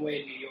her own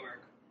way in New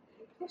York.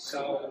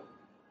 So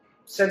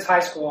since high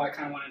school, I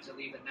kind of wanted to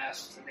leave the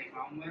nest and make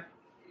my own way,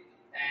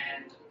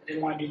 and I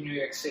didn't want to do New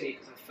York City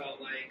because I felt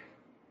like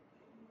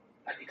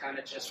I'd be kind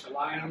of just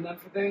relying on them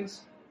for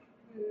things.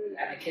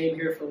 And I came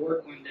here for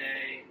work one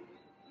day,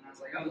 and I was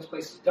like, "Oh, this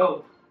place is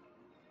dope,"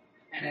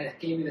 and it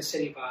gave me the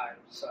city vibe.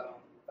 So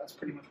that's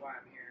pretty much why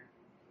I'm here.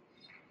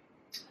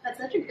 That's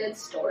such a good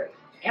story.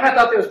 And I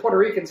thought there was Puerto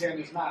Ricans here, and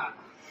there's not.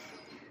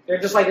 They're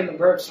just like in the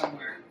burbs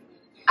somewhere.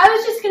 I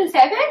was just going to say,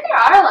 I feel like there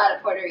are a lot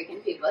of Puerto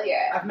Rican people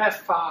here. I've met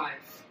 5,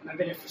 and I've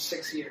been here for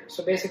 6 years.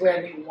 So basically, I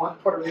meet one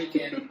Puerto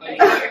Rican a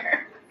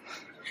year.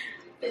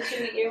 Did you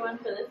meet your one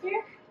for this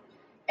year?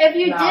 If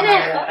you didn't,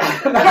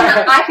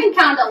 I can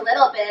count a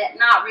little bit.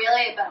 Not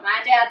really, but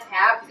my dad's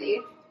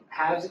halfsy.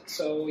 Has it?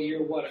 So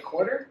you're what, a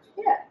quarter?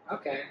 Yeah.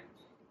 Okay.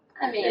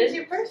 I mean, there's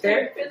your first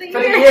one for the year. For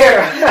the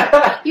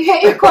year. You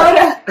hit your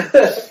quota.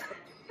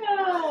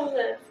 Oh,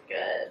 that's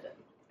good.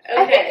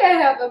 Okay. I think I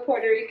have a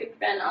Puerto Rican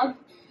friend.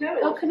 No,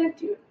 They'll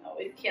connect you. no,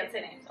 we can't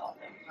say names all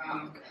of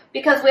them. Okay.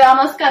 Because we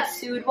almost got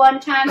sued one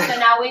time, so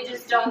now we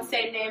just don't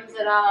say names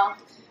at all.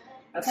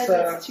 That's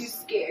Because it's too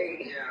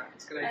scary. yeah,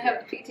 it's a good I idea.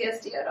 have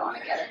PTSD. I don't want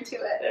to get into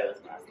it. It was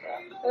messed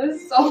up. It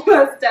was so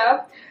messed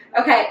up.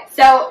 Okay,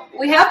 so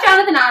we have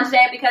Jonathan on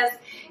today because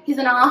he's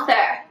an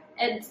author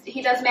and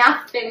he does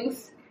math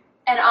things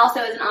and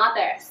also is an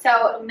author.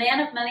 So A man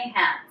of many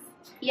hats.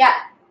 yeah,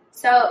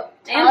 so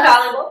And tell us,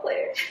 volleyball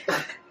player.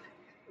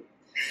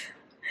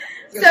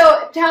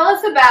 so tell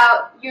us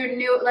about your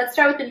new. Let's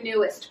start with the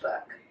newest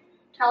book.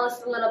 Tell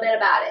us a little bit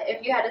about it.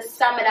 If you had to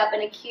sum it up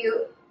in a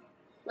cute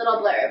little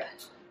blurb.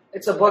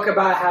 It's a book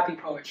about happy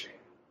poetry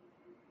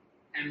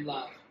and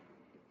love.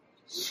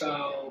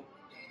 So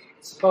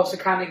it's supposed to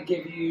kind of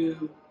give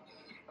you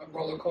a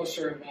roller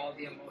coaster of all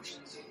the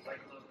emotions like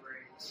love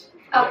brings.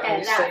 From the Okay,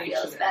 early that stage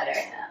feels to the better.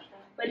 end.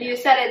 When you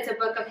said it's a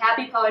book of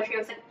happy poetry, I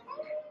was like,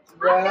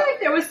 I Yeah. feel like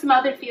there was some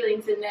other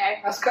feelings in there.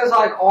 That's because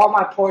like all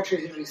my poetry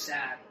is usually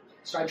sad,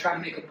 so I try to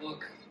make a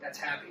book that's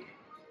happy.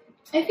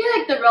 I feel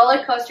like the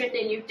roller coaster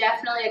thing you've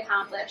definitely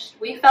accomplished.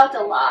 We felt a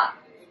lot.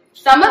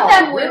 Some of Oh,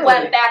 them we really?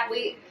 went back,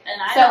 And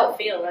I So- don't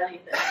feel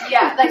anything.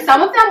 yeah, like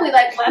some of them we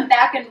like went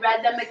back and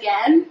read them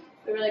again.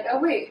 We were like, oh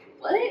wait,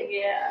 what?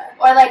 Yeah.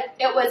 Or like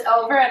it was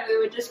over and we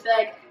would just be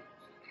like,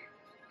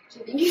 do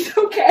you think he's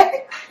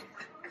okay?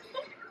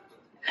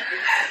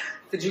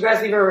 Did you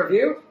guys leave a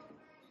review?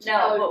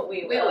 No, but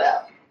we will. We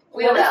will.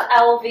 We What will. does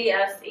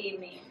LVSE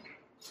mean?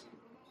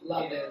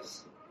 Love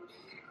is.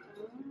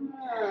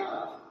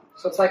 Oh,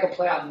 So it's like a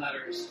play on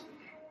letters.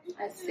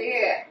 I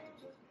see.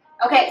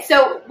 Okay,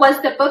 so was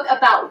the book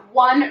about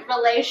one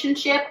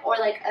relationship or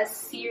like a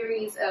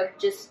series of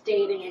just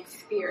dating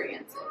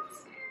experiences?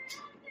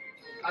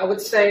 I would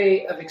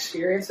say of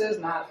experiences,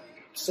 not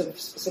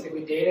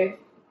specifically dating.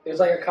 There's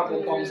like a couple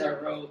of poems I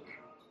wrote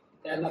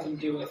that had nothing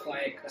to do with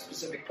like a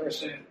specific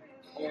person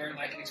or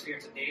like an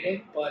experience of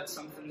dating, but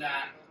something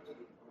that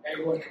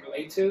everyone can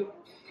relate to.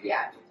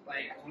 Yeah.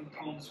 Like one of the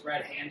poems,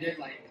 Red Handed,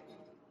 like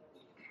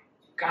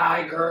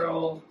guy,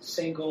 girl,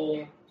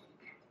 single,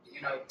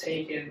 you know,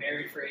 taken,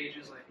 married for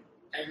ages, like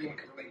everyone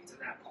can relate to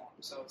that poem.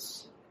 So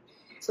it's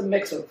a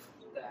mix of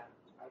that,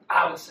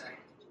 I would say.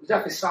 There's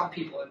definitely some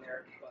people in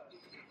there, but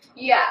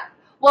Yeah.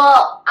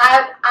 Well,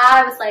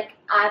 I was like,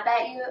 I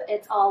bet you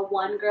it's all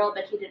one girl,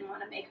 but he didn't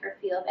want to make her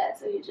feel bad,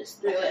 so he just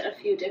threw in a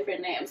few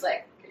different names.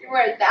 Like, you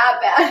weren't that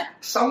bad.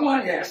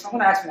 someone asked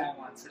me that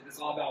once, if it's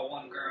all about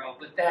one girl,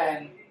 but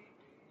then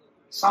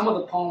some of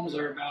the poems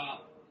are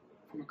about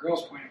from a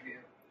girl's point of view.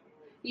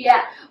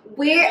 Yeah,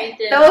 We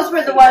did those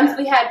were the see ones that.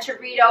 we had to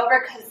read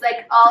over because,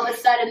 like, all of a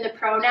sudden the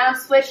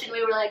pronouns switched, and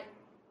we were like,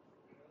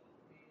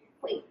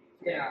 wait.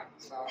 Yeah,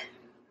 so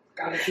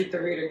gotta keep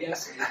the reader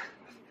guessing.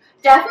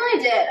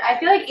 Definitely did. I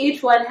feel like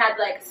each one had,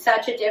 like,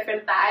 such a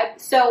different vibe.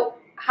 So,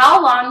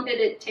 how long did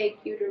it take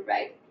you to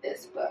write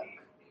this book?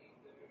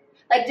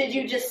 Like, did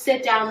you just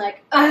sit down,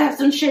 like, I have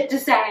some shit to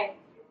say?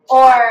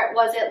 Or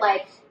was it,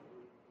 like,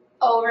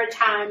 over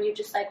time you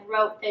just, like,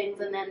 wrote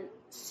things and then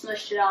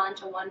smushed it all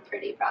into one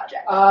pretty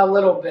project? A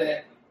little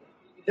bit.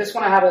 This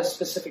one I had a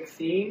specific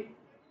theme,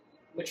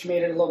 which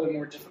made it a little bit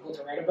more difficult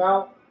to write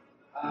about.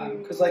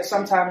 Because, like,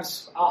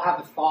 sometimes I'll have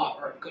a thought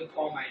or a good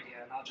poem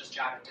idea, and I'll just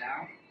jot it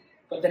down,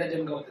 but then it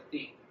didn't go with the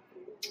theme.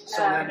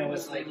 So then it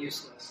was, like,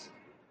 useless.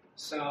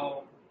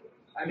 So,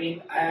 I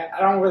mean, I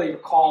don't really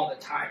recall the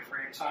time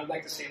frame, so I'd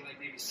like to say, like,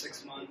 maybe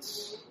 6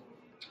 months.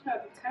 Oh,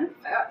 it's kind of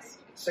fast.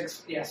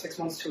 6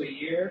 months to a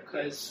year,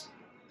 because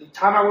the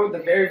time I wrote the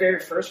very,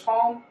 very first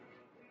poem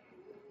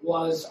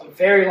was a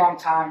very long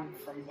time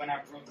from when I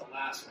wrote the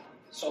last one.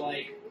 So,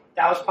 like,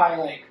 that was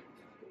probably, like,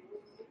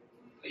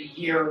 a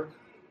year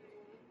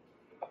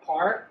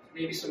apart,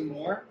 maybe some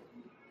more.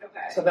 Okay.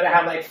 So then I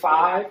had, like,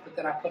 5, but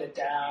then I put it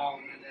down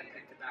and then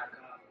picked it back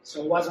up.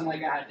 So it wasn't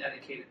like I had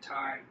dedicated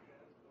time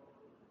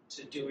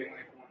to doing,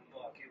 like, one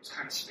book. It was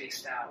kind of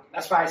spaced out.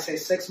 That's why I say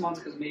 6 months,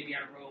 because maybe I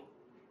wrote,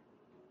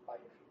 like,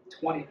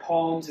 20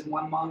 poems in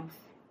 1 month,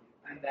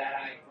 and then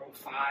I wrote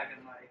 5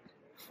 in, like,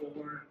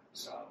 4.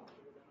 So,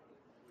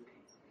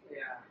 yeah.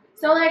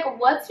 So, like,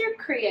 what's your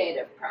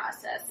creative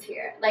process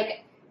here?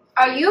 Like,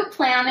 are you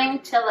planning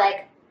to,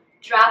 like,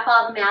 drop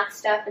all the math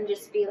stuff and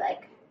just be,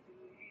 like,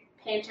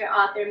 painter,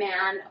 author,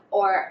 man?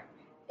 Or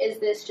is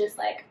this just,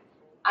 like,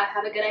 I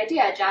have a good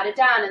idea, I jot it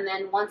down, and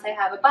then once I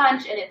have a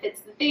bunch, and it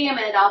fits the theme, and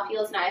it all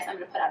feels nice, I'm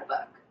going to put out a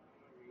book?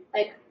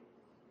 Like,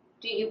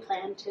 do you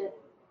plan to?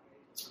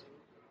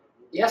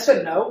 Yes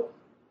and no.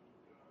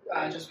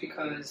 Just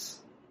because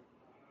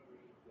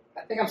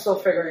I think I'm still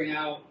figuring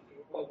out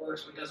what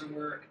works, what doesn't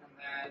work, and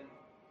then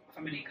if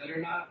I'm any good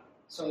or not.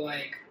 So,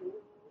 like,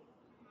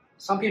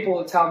 some people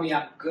will tell me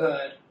I'm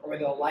good, or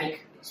they'll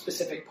like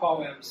specific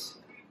poems.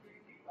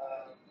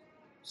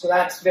 So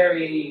that's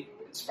very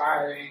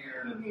inspiring,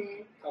 or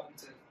helping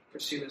to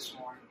pursue this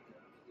more.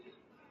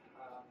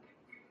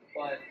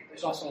 But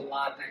there's also a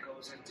lot that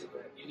goes into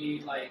it. You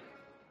need, like,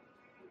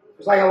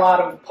 there's like a lot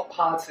of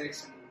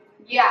politics, and,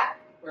 Yeah.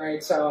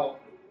 right? So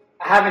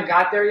I haven't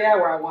got there yet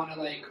where I want to,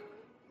 like,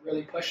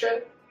 really push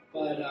it.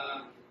 But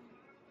the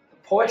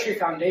Poetry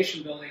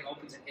Foundation building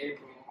opens in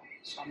April,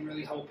 so I'm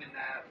really hoping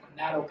that when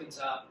that opens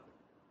up,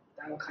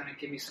 that will kind of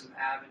give me some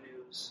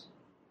avenues.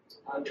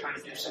 I'm trying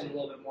to do something a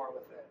little bit more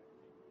with it.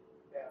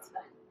 Yeah.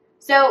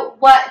 So,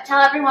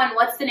 tell everyone,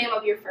 what's the name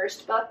of your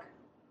first book?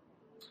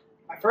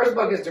 My first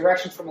book is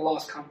Directions from a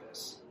Lost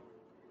Compass.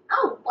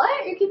 Oh,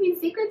 what? You're keeping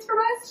secrets from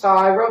us? So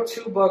I wrote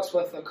 2 books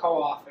with a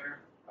co-author,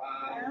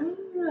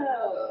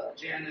 Oh.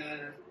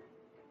 Jana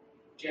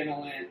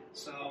Lynn.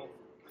 So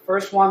the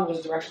first one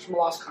was Directions from a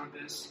Lost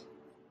Compass,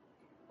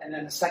 and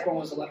then the second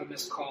one was 11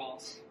 Missed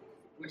Calls,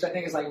 which I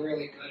think is like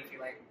really good if you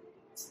like,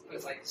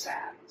 it's like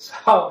sad.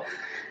 So,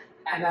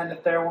 and then the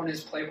third one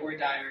is Playboy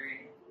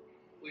Diary,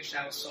 which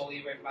that was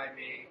solely written by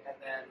me, and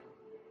then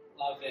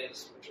Love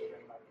Is, which was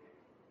written by me.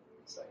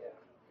 So yeah.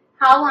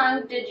 How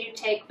long did you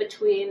take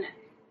between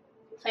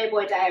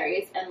Playboy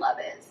Diaries and Love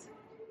Is?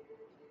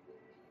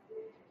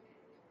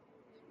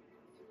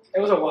 It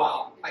was a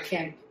while. I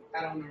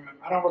don't remember.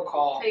 I don't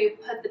recall. So you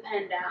put the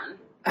pen down,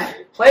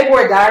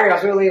 Playboy Diary, I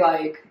was really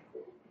like,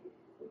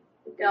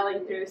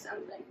 going through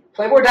something.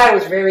 Playboy Diary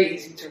was very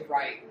easy to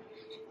write.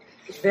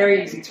 It was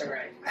very easy to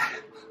write.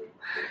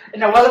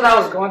 And it wasn't that I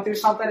was going through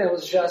something, it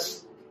was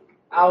just,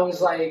 I was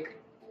like,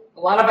 a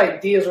lot of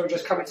ideas were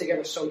just coming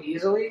together so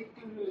easily.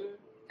 Mm-hmm.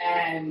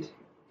 And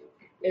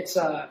it's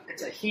a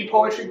he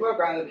poetry book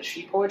rather than a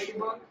she poetry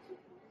book.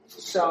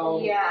 So,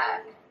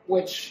 Yeah.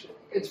 which,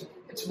 it's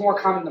more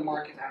common in the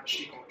market to have a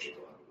she poetry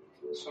book.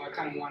 So I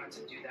kind of wanted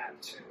to do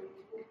that too.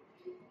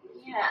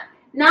 Yeah.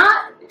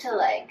 Not to,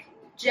 like,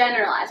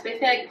 generalize, but I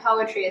feel like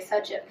poetry is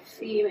such a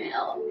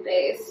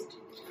female-based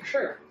For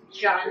sure.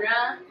 genre.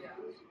 Yeah.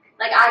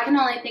 Like, I can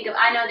only think of,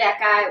 I know that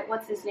guy,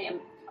 what's his name?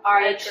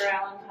 R.H. Edgar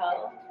Allan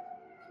Poe.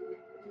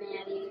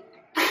 Maddie.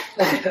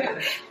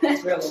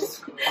 It's real old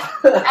school.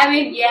 I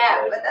mean,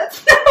 yeah, but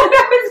that's not what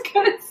I was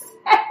gonna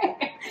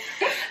say.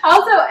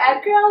 Also,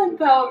 Edgar Allan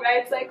Poe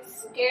writes, like,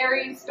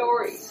 scary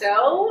stories.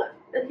 So,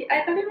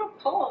 I thought he wrote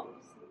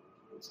poems.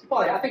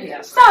 Well, yeah, I think he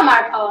has. Some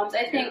are poems,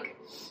 I think.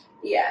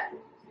 Yeah.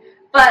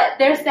 But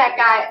there's that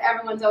guy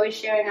everyone's always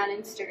sharing on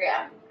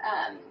Instagram.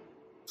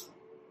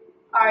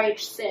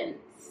 R.H. Sin,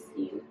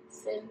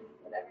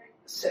 whatever.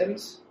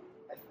 Sims.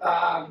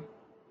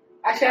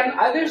 Actually,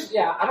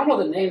 I don't know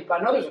the names,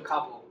 but I know there's a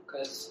couple.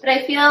 But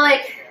I feel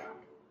like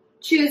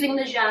choosing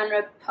the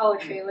genre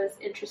poetry was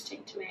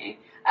interesting to me.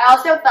 I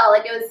also felt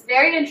like it was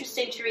very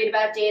interesting to read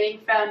about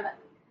dating from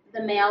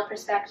the male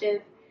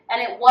perspective.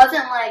 And it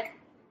wasn't like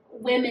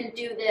women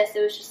do this.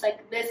 It was just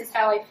like, this is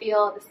how I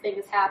feel, this thing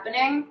is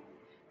happening.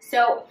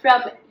 So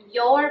from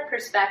your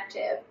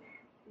perspective,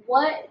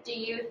 what do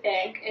you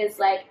think is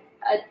like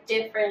a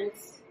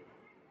difference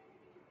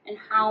in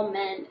how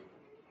men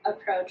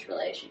approach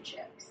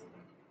relationships?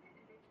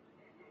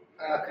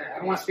 Okay, I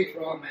don't want to speak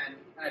for all men,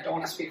 and I don't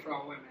want to speak for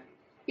all women.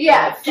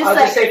 Yeah, I'll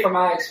just say from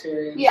my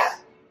experience. Yeah.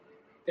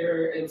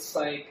 It's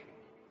like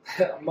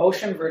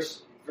emotion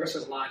versus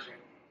logic.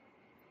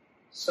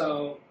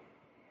 So,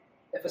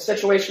 if a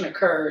situation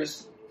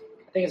occurs,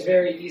 I think it's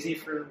very easy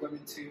for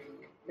women to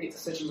make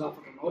decisions off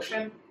of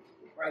emotion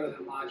rather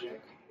than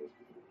logic.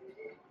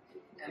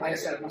 And like I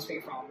said, I'm not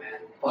speaking for all men.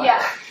 But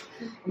Yeah.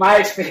 my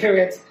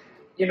experience,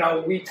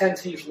 we tend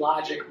to use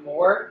logic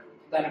more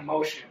than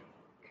emotion.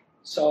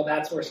 So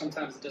that's where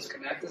sometimes the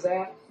disconnect is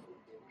at.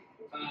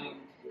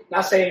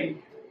 Not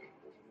saying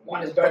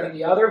one is better than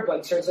the other, but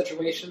in certain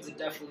situations it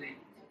definitely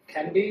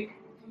can be.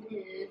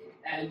 Mm-hmm.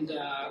 And,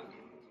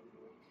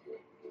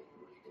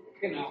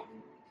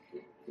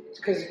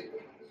 because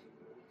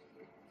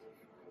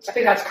I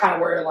think that's kind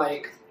of where,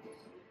 like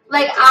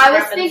I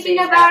was thinking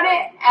about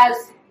it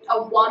as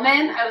a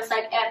woman. I was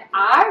like, if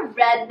I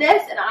read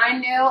this and I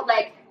knew,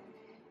 like,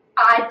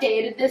 I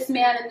dated this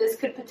man and this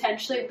could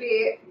potentially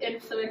be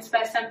influenced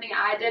by something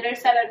I did or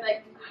said, I'd be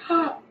like,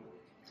 huh.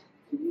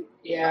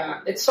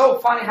 Yeah, it's so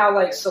funny how,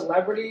 like,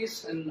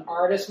 celebrities and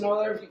artists and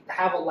all that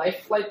have a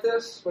life like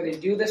this, where they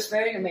do this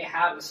thing and they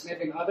have a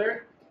significant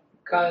other,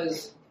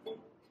 because,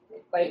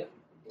 like,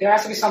 there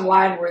has to be some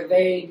line where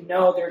they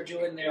know they're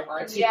doing their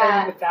artsy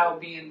thing without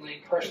being,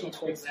 like, personal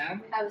towards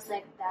them. I was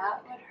like,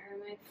 that would hurt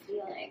my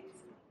feelings.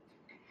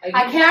 Like,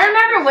 I can't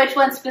remember which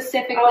one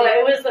specifically. Oh,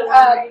 it was the one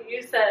where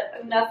you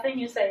said, nothing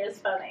you say is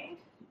funny.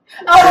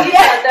 Oh,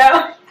 yeah.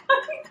 No.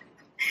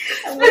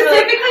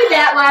 Specifically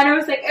that line, I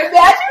was like,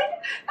 imagine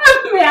a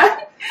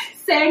man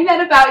saying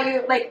that about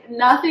you, like,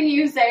 nothing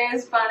you say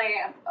is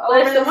funny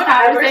over this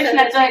conversation.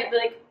 I'd be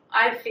like,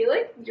 I feel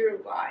like you're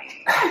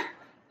lying.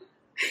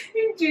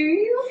 do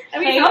you? I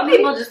mean, some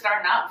people just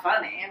are not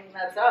funny. I mean,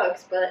 that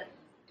sucks, but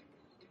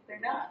they're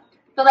not.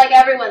 But, like,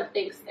 everyone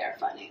thinks they're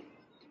funny.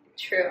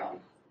 True.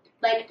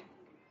 Like,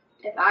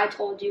 if I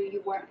told you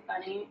you weren't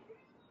funny,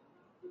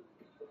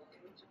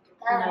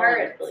 that No,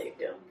 hurts. I believe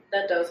you.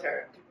 That does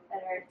hurt.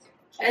 That hurts.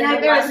 And I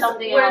think there was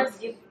something else.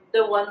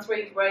 The ones where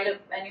you write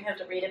it and you have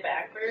to read it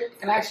backwards.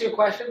 Can I ask you a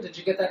question? Did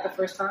you get that the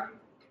first time?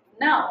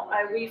 No,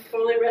 we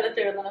fully read it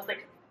through, and then I was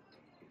like,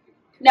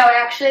 No,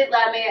 actually,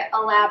 let me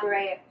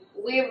elaborate.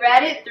 We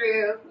read it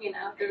through,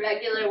 the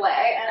regular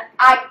way, and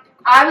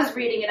I was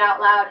reading it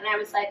out loud, and I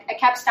was like, I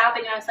kept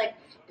stopping, and I was like,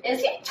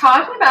 is he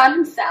talking about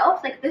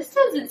himself? Like, this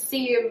doesn't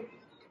seem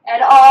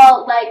at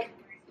all like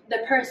the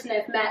person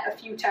I've met a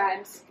few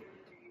times.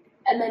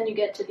 And then you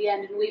get to the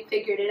end and we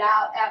figured it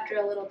out after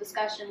a little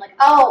discussion. Like,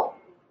 oh.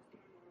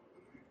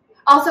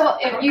 Also,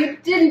 if you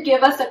didn't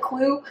give us a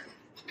clue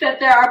that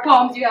there are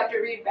poems you have to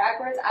read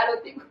backwards, I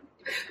don't think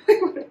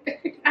we would have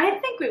figured it out. I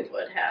think we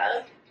would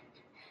have.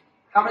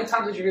 How many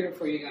times did you read it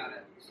before you got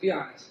it? Be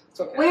honest. It's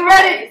okay. We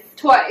read it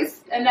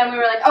twice, and then we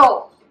were like,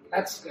 oh.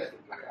 That's good.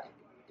 Okay.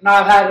 No,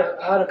 I've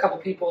had a couple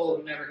people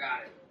who never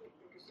got it.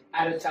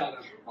 I had to tell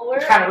them. Well, we're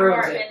Kinda more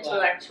ruins it,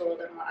 intellectual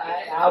than what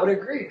I would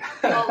agree.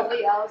 Well,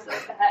 we also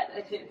had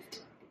a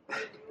hint.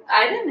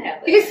 I didn't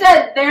have it. He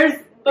said, there's.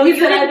 But he you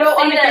said, I didn't don't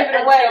want see to that give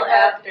it away. until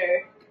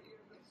after.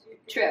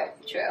 True.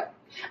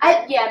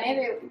 Maybe.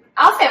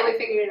 I'll say we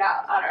figured it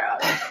out on our own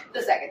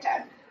the second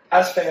time.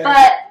 That's fair.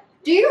 But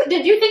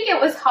did you think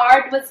it was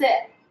hard? Was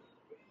it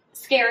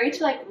scary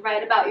to like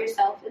write about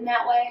yourself in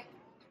that way?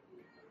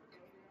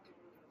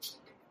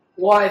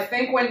 Well, I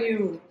think when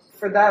you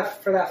for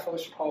that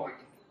first poem,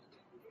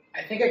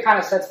 I think it kind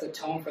of sets the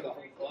tone for the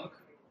whole book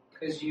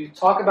because you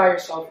talk about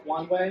yourself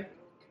one way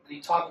and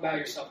you talk about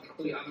yourself a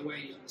completely other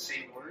way using the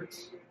same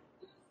words.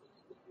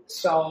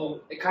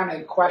 So it kind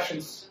of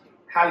questions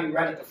how you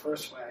read it the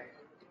first way,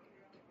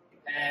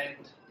 and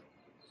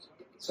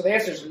so the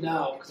answer is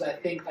no because I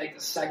think like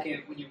the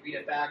second when you read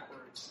it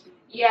backwards.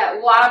 Yeah.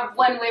 Well,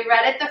 when we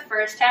read it the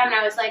first time,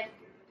 I was like,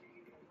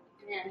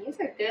 man, he's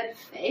a good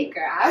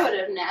faker. I would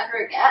have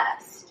never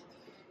guessed.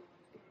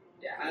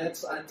 Yeah,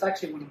 it's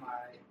actually one of my.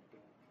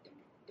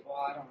 Well,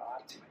 I don't know. I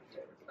have too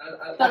many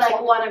favorites. But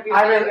like one of your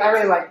I favorites.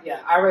 really like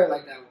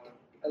that one.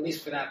 At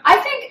least for that.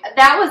 I think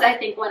that was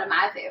one of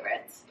my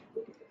favorites.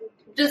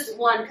 Just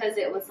one because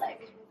it was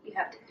like you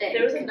have to think.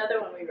 There was another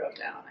one we wrote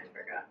down. I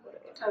forgot what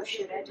it was. Oh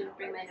shoot! I didn't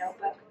bring my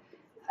notebook.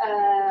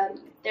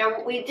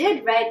 We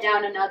did write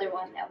down another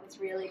one that was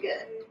really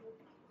good.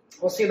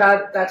 Well, see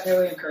that's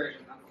really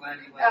encouraging. I'm glad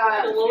you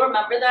like it. We'll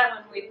remember that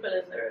when we put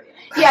it there again.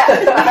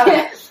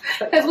 Yeah,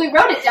 because we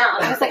wrote it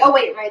down. I was like, oh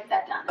wait, write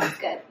that down. That's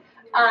good.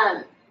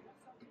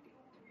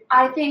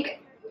 I think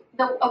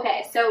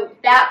so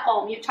that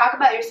poem, you talk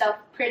about yourself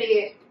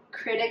pretty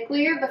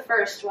critically the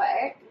first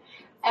way,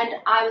 and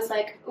I was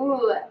like,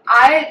 ooh,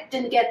 I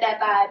didn't get that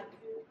vibe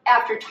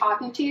after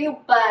talking to you,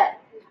 but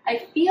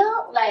I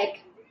feel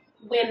like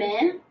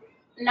women,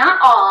 not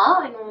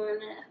all, I don't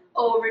want to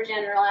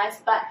overgeneralize,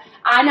 but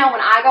I know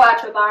when I go out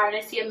to a bar and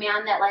I see a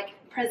man that like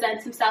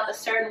presents himself a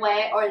certain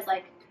way or is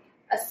like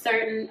a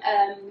certain,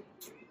 I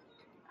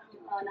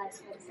don't know a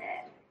nice way to say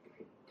it.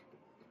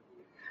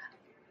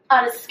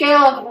 On a scale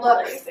of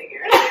looks,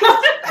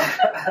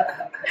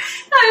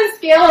 on a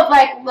scale of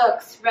like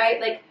looks,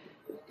 right? Like,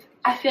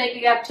 I feel like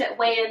you have to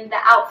weigh in the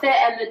outfit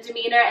and the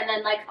demeanor, and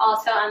then like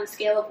also on the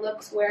scale of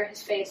looks where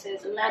his face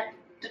is, and that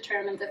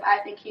determines if I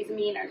think he's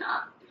mean or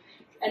not.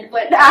 And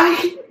when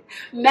I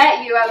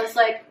met you, I was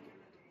like,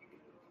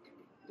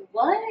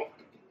 what?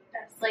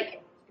 That's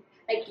like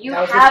you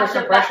that was have your first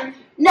impression?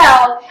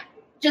 No,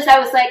 just I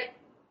was like,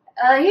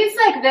 he's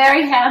like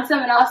very handsome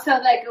and also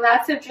like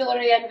lots of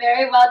jewelry and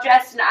very well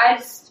dressed,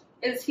 and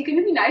is he going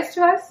to be nice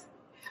to us?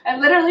 I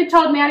literally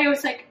told Maddie, I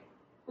was like,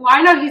 well,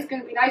 I know he's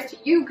going to be nice to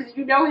you because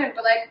you know him,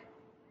 but like,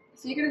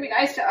 is he going to be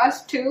nice to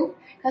us too?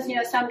 Because, you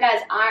know, some guys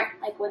aren't,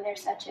 like when they're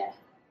such a,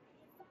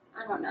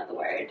 I don't know the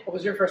word. What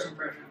was your first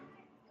impression?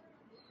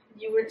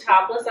 You were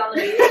topless on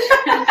the beach.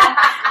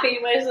 Me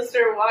and my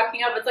sister were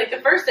walking up. It's like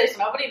the first day, so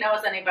nobody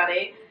knows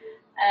anybody.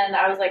 And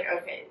I was like,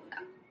 okay,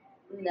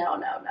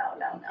 no.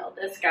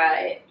 This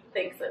guy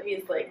thinks that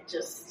he's like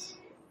just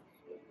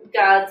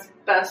God's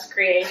best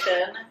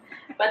creation.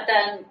 But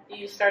then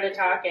you started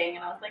talking,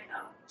 and I was like,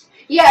 oh.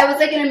 Yeah, it was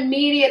like an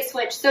immediate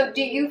switch. So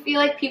do you feel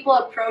like people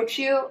approach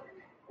you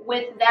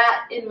with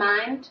that in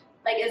mind?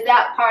 Like, is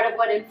that part of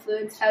what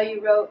influenced how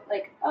you wrote,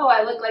 like, oh,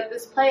 I look like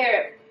this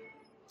player?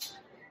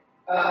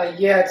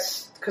 Yeah,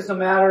 it's because no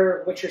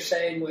matter what you're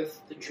saying with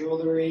the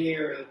jewelry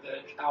or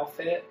the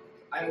outfit,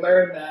 I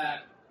learned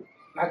that,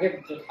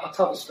 I'll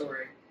tell the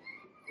story,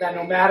 that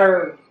no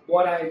matter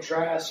what I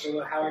dress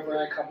or however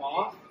I come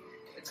off,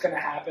 it's going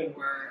to happen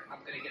where I'm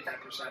going to get that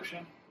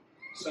perception.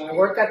 So I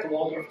work at the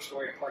Waldorf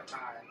Astoria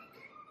part-time,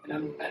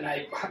 and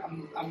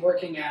I'm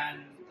working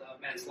in the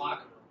men's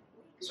locker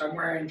room. So I'm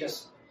wearing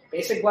just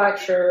basic black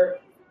shirt,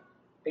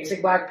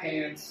 basic black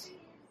pants.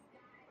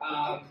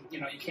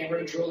 You can't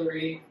wear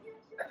jewelry.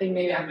 I think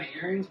maybe I have my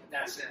earrings, but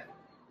that's it.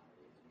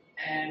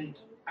 And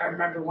I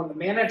remember one of the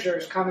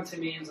managers coming to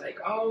me and was like,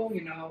 oh,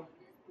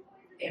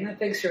 Anna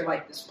thinks you're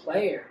like this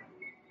player.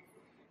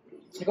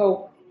 I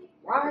go,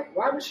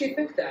 why would she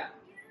think that?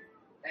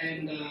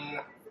 And,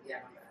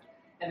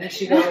 and then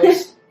she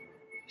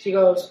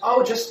goes,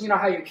 oh, just,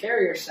 how you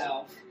carry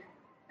yourself.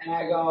 And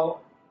I go,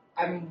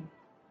 I'm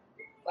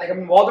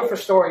in Waldorf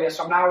Astoria,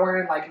 so I'm not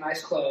wearing,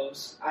 nice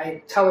clothes.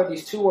 I tell her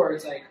these 2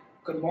 words,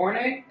 good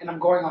morning, and I'm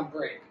going on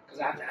break, because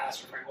I have to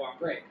ask her if I go on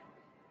break.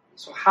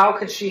 So how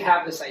could she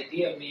have this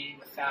idea of me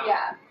without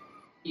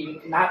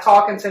even not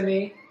talking to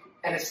me?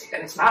 And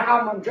it's not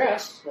how I'm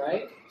dressed,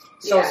 right?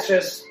 So it's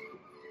just,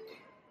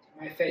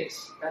 my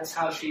face. That's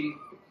how she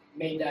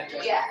made that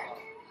judgment Yeah. call.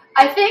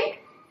 I think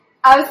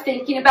I was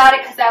thinking about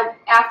it because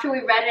after we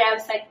read it, I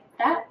was like,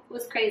 that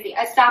was crazy.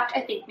 I stopped,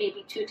 I think,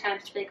 maybe 2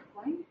 times to be like,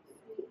 why are you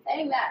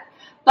saying that?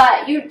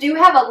 But you do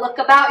have a look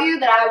about you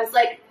that I was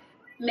like,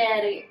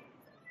 Maddie,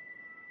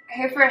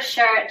 here for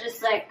sure,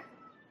 just like,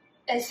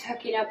 is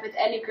hooking up with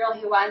any girl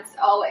he wants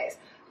always.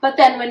 But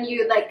then when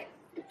you like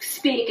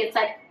speak, it's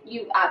like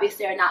you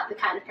obviously are not the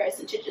kind of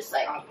person to just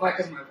like. Black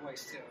is my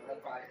voice too.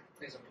 That probably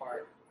plays a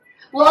part.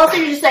 Well, also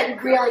you're just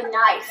like really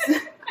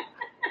nice.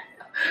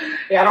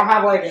 Yeah, I don't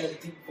have like a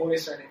deep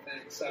voice or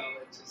anything, so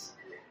it's just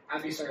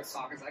after you start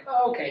talking, it's like,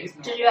 oh, okay, he's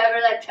not. Did you ever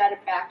like try to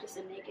practice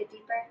and make it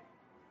deeper?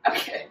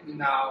 Okay.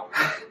 No.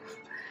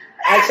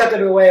 I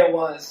accepted it the way it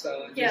was,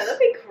 so. Yeah, just, that'd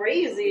be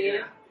crazy.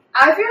 yeah.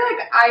 I feel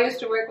like I used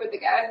to work with a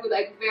guy who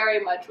like very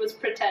much was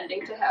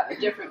pretending to have a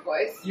different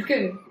voice. You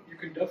can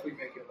definitely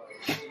make it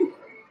like.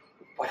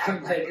 But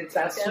I'm like,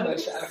 that's too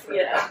much effort.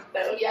 Yeah.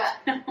 That was, Yeah.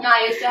 No,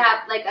 I used to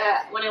have like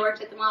when I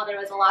worked at the mall, there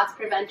was a loss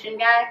prevention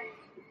guy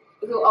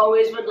who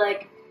always would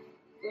like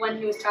when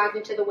he was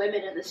talking to the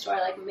women in the store,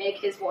 like make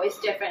his voice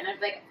different. And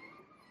I'm like,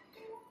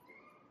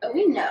 oh,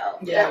 we know.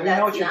 Yeah, that we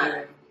know what you're not,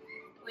 doing.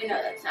 We know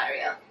that's not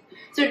real.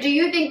 So do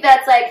you think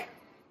that's like,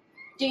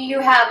 do you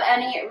have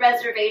any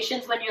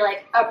reservations when you're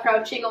like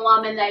approaching a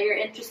woman that you're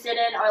interested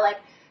in, or like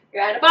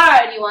you're at a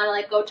bar and you want to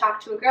like go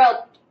talk to a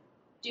girl?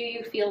 Do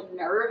you feel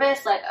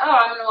nervous? Like, oh,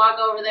 I'm gonna walk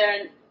over there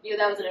and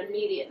that was an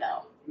immediate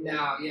no.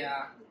 No,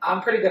 yeah.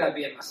 I'm pretty good at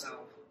being myself.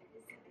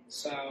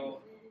 So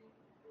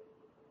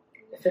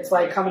if it's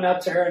like coming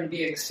up to her and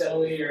being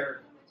silly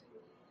or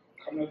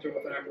coming up to her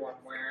with whatever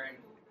I'm wearing,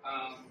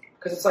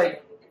 because it's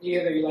like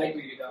either you like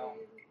me or you don't.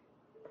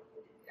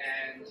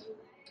 And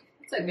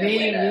It's a good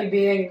way to... me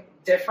being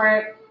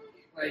different,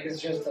 like, it's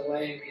just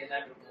delaying the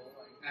inevitable.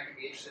 Like, not gonna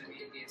be interested in me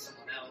being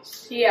someone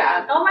else.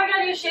 Yeah. Oh my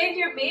god, you shaved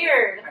your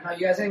beard. I know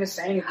you guys didn't even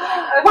say anything.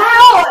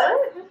 Wow!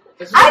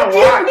 This is I gonna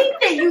did work.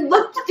 think that you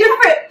looked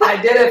different.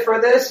 I did it for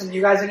this, and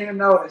you guys didn't even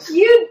notice.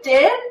 You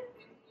did?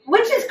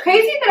 Which is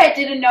crazy that I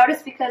didn't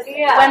notice because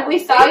Yeah, when we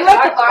saw we you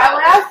at the talked bar about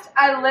last,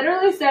 I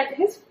literally said,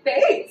 his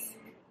face.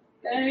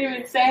 I didn't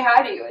even say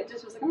hi to you. I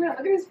just was like, oh my god,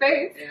 look at his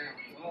face. Yeah,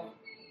 well,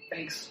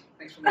 thanks.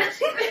 Thanks for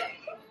noticing.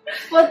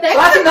 Well, So thanks.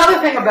 that's another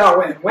thing about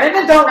women.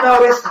 Women don't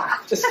notice.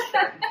 Just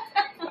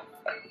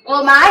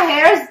Well, my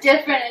hair is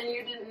different and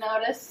you didn't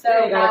notice,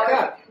 so you got a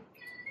cut.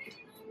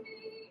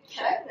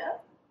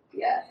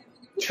 Yeah.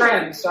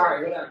 Trim,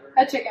 sorry, whatever.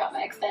 I took out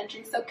my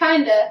extensions, so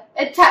kinda.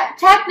 It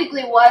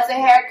technically was a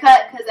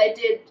haircut because I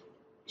did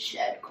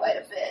shed quite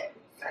a bit.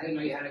 I didn't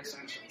know you had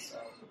extensions,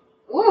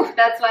 so. Ooh,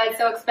 that's why it's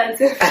so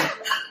expensive.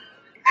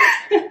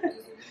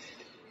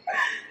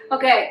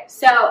 Okay,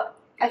 so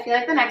I feel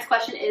like the next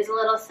question is a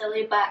little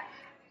silly, but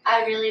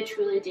I really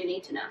truly do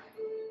need to know.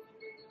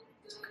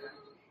 Okay.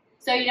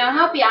 So you know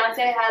how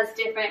Beyonce has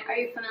different... Are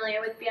you familiar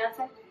with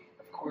Beyonce?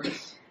 Of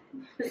course.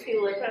 Does he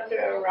live under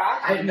a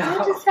rock? I know.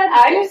 I just said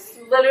I'm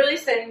literally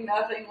saying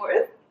nothing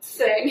worth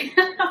saying.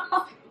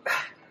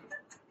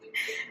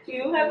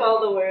 You have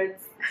all the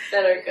words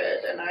that are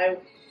good, and I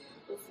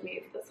was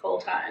mute this whole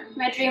time.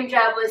 my dream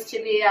job was to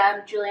be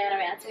Juliana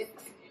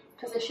Rancic's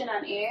position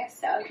on E,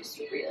 so I'm just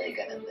really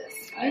good at this.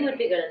 You would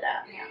be good at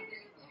that. Yeah.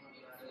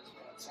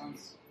 That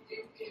sounds.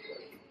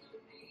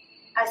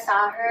 I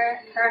saw her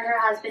and her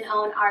husband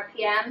own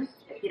RPM.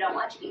 If you don't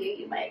watch E,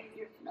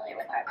 you're familiar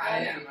with RPM. I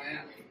am.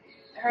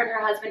 Her and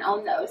her husband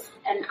own those,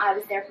 and I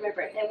was there for my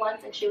birthday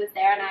once, and she was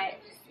there, and I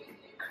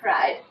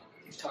cried.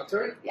 Did you talk to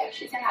her? Yeah,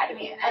 she said hi to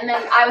me, and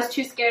then I was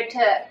too scared to.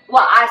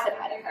 Well, I said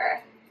hi to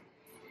her,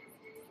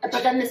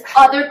 but then this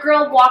other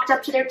girl walked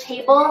up to their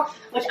table,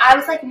 which I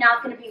was like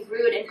not going to be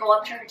rude and go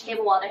up to her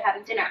table while they're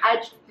having dinner.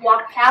 I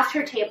walked past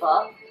her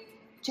table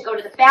to go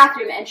to the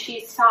bathroom, and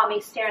she saw me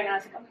staring, and I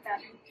was like, oh my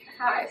god,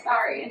 hi,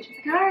 sorry, and she's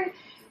like, hi.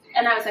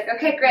 And I was like,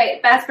 okay,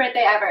 great, best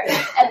birthday ever.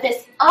 And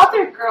this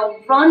other girl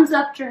runs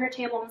up to her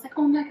table and was like,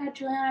 oh my god,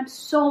 Juliana, I'm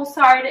so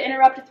sorry to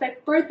interrupt. It's my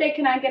birthday.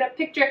 Can I get a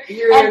picture?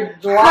 You're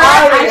And lying.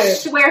 I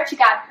swear to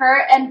God,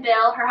 her and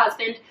Bill, her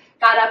husband,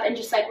 got up and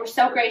just like were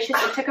so gracious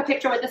and took a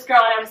picture with this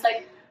girl. And I was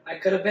like, I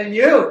could have been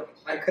you.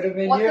 I could have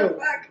been what you. the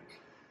fuck?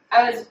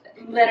 I was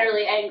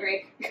literally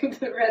angry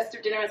the rest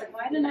of dinner. I was like,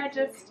 why didn't I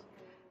just...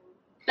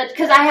 But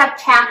because I have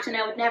tact and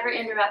I would never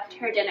interrupt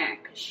her dinner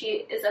because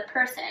she is a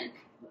person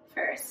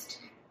first.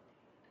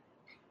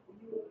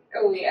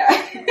 Oh, yeah.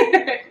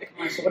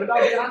 Alright, so what about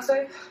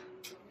Beyonce?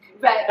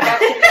 Right, back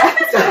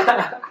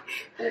to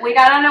Beyonce. We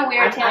got on a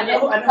weird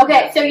tangent. I know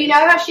Okay, that. so you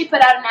know how she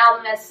put out an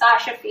album as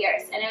Sasha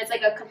Fierce, and it was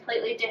like a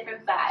completely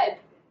different vibe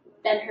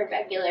than her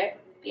regular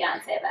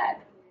Beyonce vibe.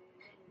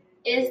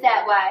 Is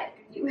that why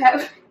you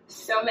have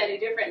so many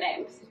different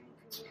names?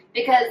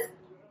 Because,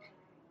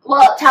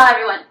 well, tell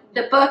everyone,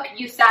 the book,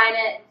 you sign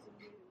it,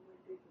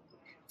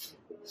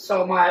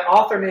 So my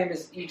author name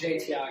is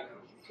EJ Tiago.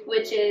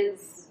 which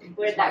is,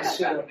 where'd It's my that come from?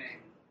 pseudonym.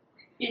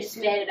 You just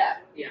made it up.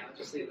 Yeah, I'll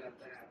just leave it at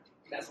that.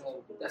 That's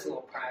a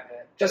little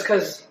private. Just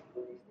because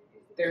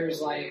there's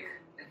like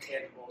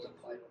intangibles in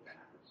play with that.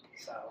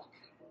 So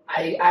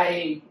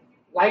I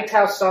liked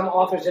how some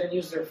authors didn't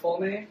use their full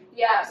name.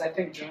 Yeah. Because I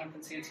think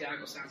Jonathan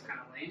Santiago sounds kind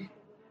of lame.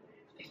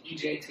 I think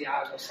E.J.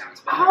 Tiago sounds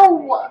better.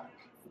 Oh,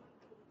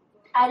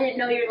 I didn't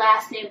know your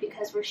last name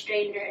because we're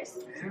strangers.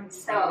 Yeah.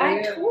 So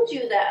I told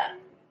you that.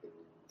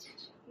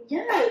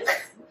 Yes.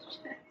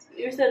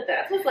 You said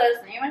that's his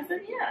last name. I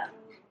said, yeah.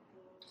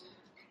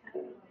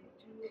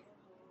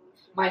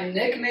 My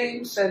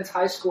nickname since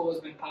high school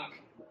has been Poppy.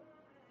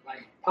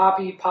 Like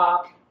Poppy,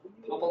 Pop,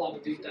 Papa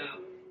Labaduta,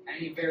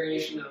 any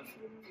variation of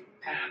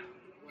Pap,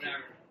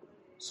 whatever.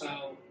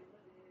 So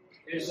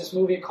there's this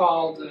movie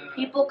called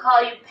people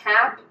call you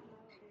Pap.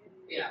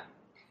 yeah,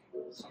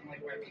 something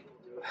like white people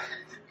do.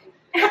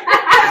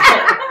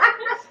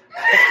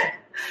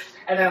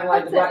 And then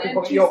like the black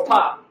people, yo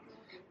Pop,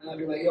 and I'll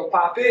be like yo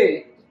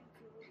Poppy.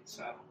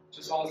 So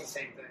just all the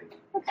same thing.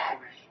 Okay.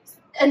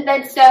 And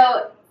then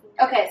so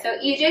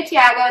E.J.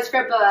 Tiago is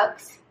for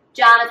books.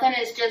 Jonathan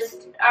is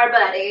just our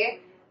buddy.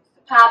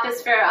 Pop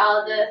is for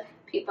all the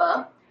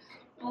people.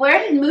 Where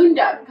did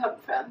Moondog come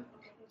from?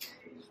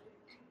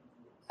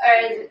 Or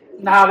is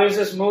it, Now there's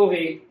this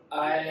movie.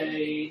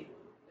 I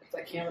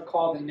can't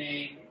recall the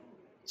name.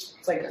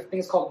 It's like I think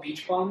it's called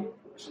Beach Bum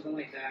or something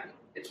like that.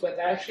 It's with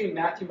actually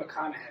Matthew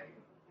McConaughey.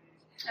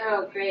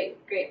 oh, great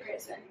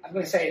person. I'm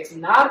gonna say it's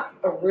not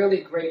a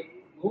really great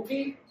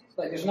movie.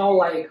 Like there's no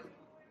like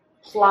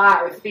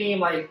plot or theme.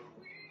 Like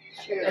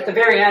Sure. at the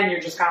very end,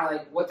 you're just kind of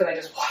like, what did I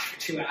just watch for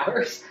 2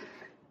 hours?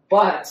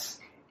 But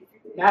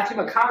Matthew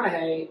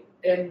McConaughey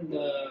in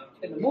the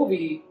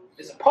movie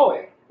is a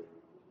poet.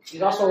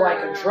 He's also like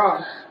a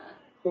drunk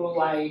who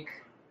like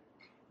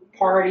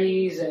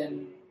parties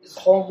and is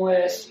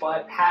homeless,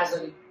 but has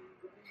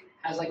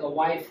like a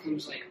wife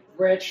who's like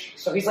rich.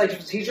 So he's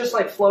just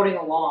like floating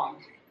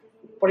along,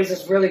 but he's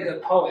this really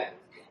good poet.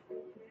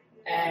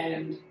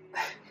 And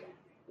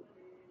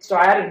so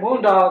I added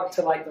Moondog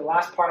to like the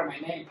last part of my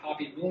name,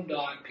 Poppy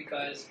Moondog,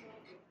 because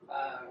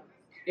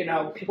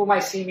people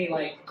might see me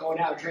like going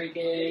out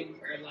drinking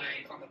or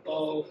like on the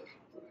boat,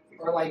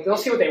 or like they'll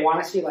see what they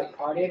want to see, like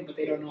partying, but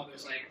they don't know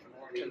there's like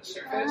more to the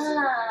surface.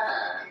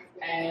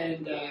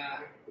 And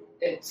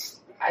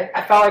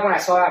I felt like when I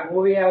saw that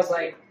movie, I was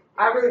like,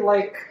 I really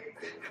like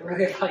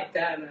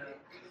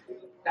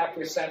that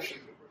perception.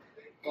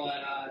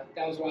 But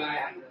that was why I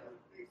had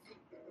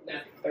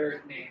that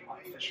third name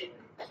unofficially,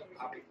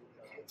 Poppy Moondog.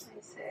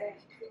 I see.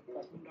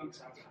 Moondog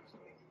sounds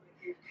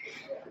cool.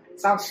 It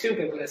sounds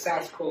stupid, but it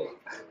sounds cool.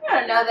 I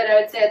don't know that I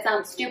would say it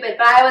sounds stupid,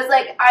 but I was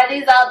like, are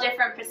these all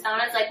different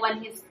personas? Like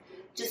when he's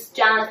just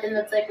Jonathan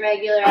that's like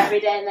regular every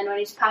day, and then when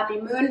he's Poppy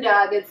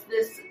Moondog, it's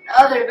this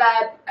other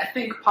vibe. I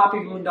think Poppy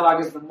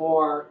Moondog is the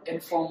more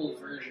informal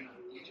version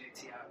of E.J.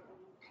 Tiago.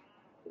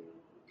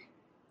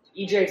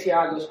 E.J.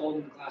 Tiago is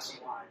holding a glass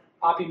of wine.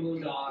 Poppy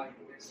Moondog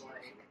is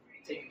like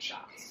taking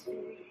shots.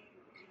 Okay,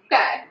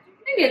 I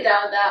can get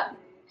down with that.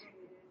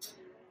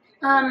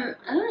 I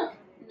don't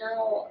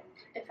know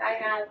if I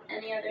have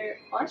any other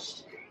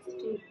questions.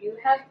 Do you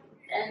have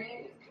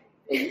anything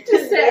to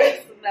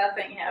say? There's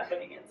nothing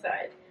happening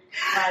inside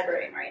my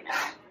brain right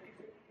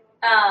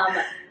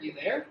now. You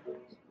there?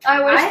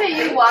 I wish I that you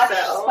think watched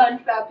so.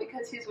 SpongeBob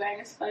because he's wearing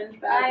a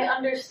SpongeBob. I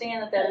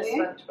understand that is Really?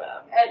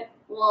 SpongeBob. And,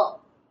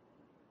 well,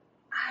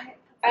 I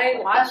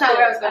That's watched not it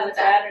where I was going on with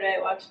that. Saturday.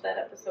 I watched that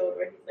episode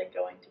where he's like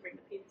going to bring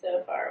the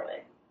pizza far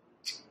away.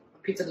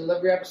 Pizza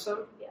delivery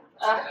episode?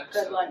 Yeah.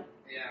 Good one.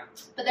 Yeah.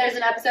 But there's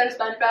an episode of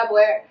SpongeBob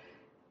where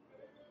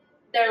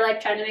they're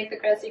like trying to make the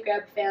Krusty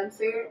Krab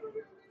fancy,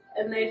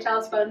 and they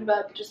tell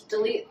SpongeBob just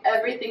delete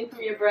everything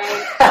from your brain,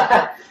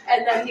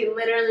 and then he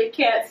literally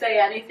can't say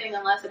anything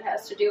unless it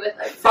has to do with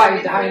like Fine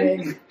food.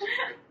 dining. And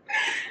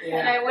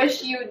Yeah. I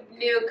wish you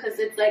knew because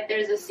it's like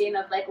there's a scene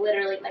of like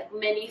literally like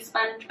mini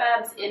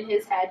SpongeBob's in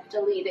his head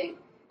deleting,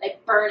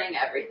 like burning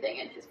everything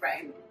in his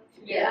brain.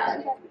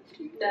 Yeah.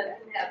 That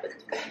happened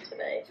to me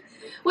today.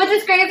 Which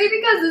is crazy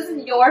because this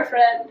is your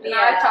friend, and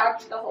Yeah. I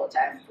talked the whole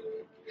time.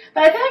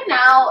 But I feel like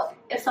now,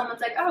 if someone's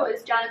like, "Oh,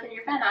 is Jonathan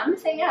your friend?" I'm gonna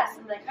say yes.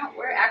 I'm like, "No,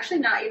 we're actually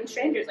not even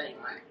strangers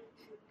anymore."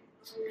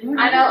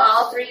 I know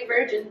all 3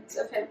 versions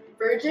of him.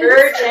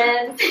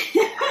 Virgins.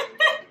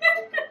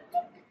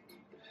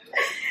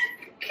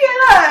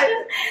 God.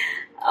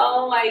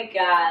 Oh my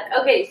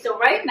god. Okay, so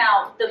right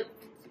now the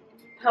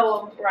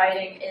poem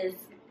writing is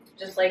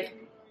just like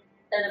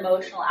an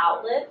emotional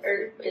outlet,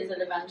 or is it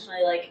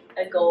eventually like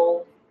a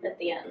goal at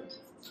the end?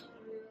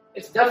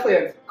 It's definitely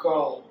a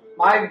goal.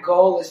 My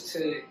goal is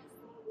to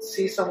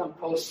see someone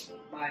post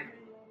my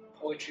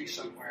poetry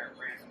somewhere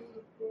random.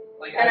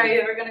 Like, And are you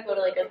ever gonna go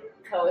to like a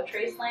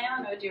poetry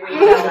slam? Or would you read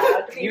it out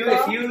loud to people?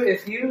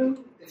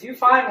 if you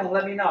find one,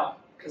 let me know,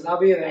 because I'll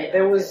be there. Right.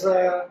 There was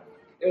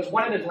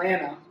one in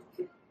Atlanta,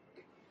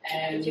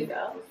 and Did you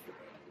go?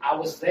 I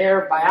was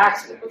there by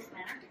accident.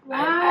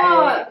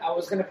 Wow. I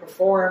was gonna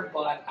perform,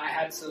 but I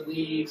had to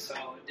leave, so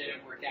it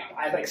didn't work out.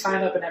 I like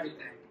signed up and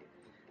everything,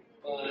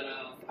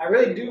 but I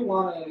really do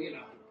want to,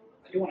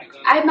 I do want to go.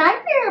 I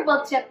might be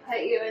able to put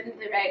you in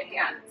the right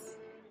hands.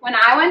 When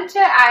I went to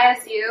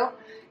ISU,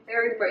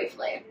 very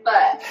briefly,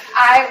 but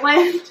I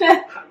went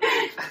to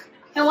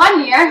in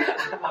 1 year.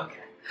 Okay.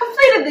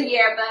 completed the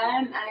year, but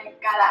I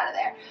got out of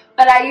there.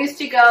 But I used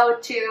to go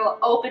to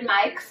open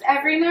mics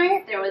every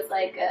night. There was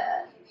like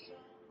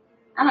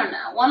I don't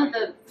know, one of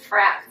the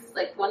frats,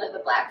 like one of the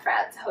black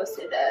frats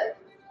hosted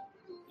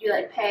you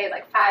like pay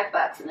like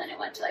 $5 and then it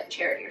went to like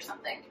charity or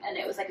something. And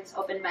it was like this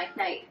open mic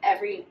night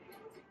every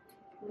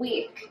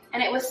week.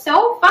 And it was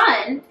so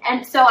fun.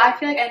 And so I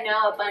feel like I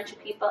know a bunch of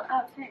people,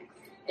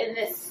 in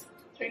this,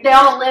 they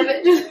all live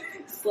in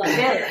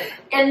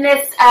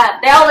this,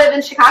 they all live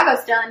in Chicago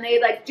still, and they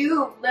like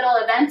do little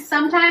events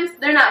sometimes.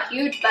 They're not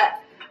huge, but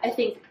I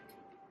think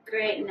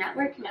great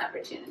networking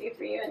opportunity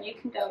for you, and you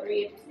can go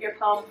read your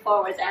poem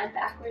forwards and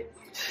backwards.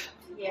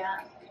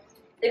 Yeah.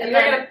 If you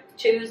were going to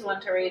choose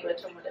one to read,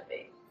 which one would it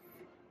be?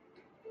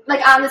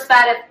 Like on the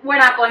spot, if we're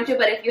not going to,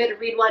 but if you had to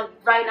read one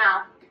right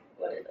now,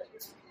 what is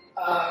it?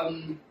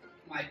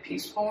 My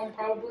peace poem,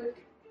 probably.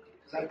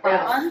 That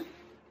one?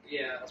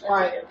 Yeah, that's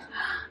probably.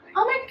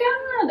 Oh my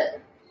god!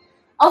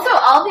 Also,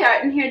 all the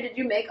art in here, did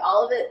you make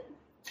all of it?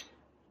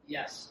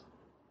 Yes.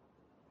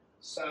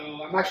 So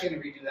I'm actually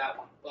going to redo that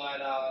one, but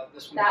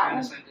this one, That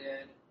I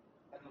did,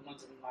 and the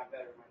ones in my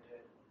bedroom I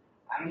did.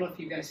 I don't know if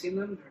you guys seen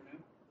them or no.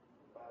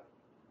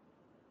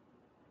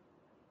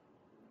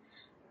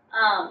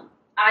 But...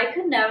 I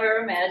could never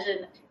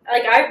imagine.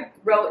 Like, I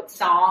wrote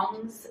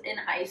songs in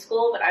high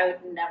school, but I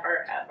would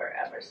never, ever,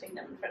 ever sing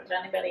them in front of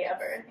anybody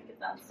ever. I think it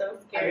sounds so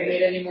scary. Have you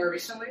made any more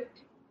recently?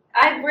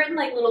 I've written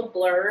like little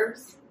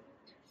blurbs,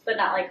 but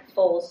not like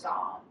full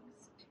songs.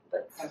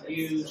 But have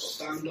you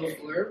sung those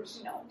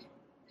blurbs? No.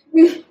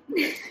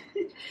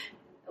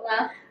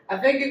 Well, I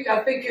think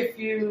if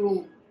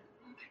you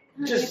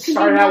just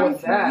started out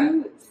with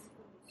that,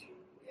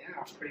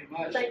 yeah, pretty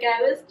much. Like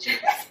I was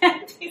just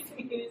Maddie's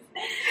muse.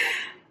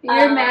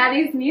 You're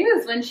Maddie's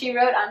muse when she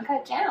wrote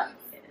Uncut Gems.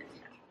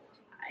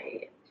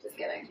 Just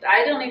kidding.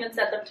 I don't even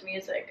set them to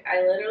music.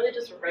 I literally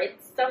just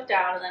write stuff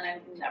down and then I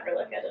never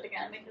look at it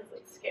again because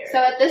it's scary. So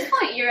at this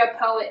point, you're a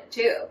poet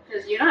too,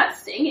 because you're not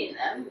singing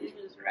them; you're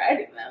just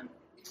writing them.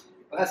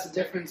 Well, that's the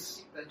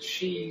difference. That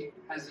she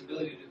has the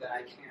ability to do that.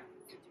 I can't.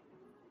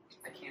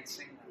 I can't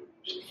sing them.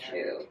 She can.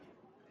 True.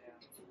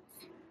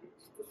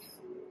 Yeah.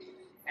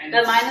 And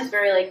but mine is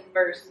very like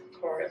verse,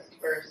 chorus,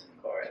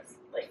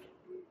 like.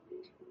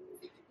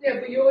 Yeah,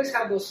 but you always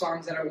have those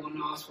songs that are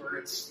one-offs where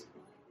it's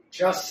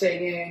just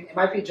singing. It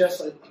might be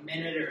just like a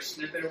minute or a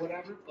snippet or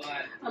whatever,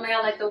 but... Oh my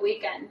god, like The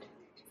Weeknd.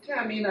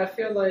 Yeah, I mean, I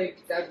feel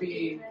like that'd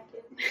be...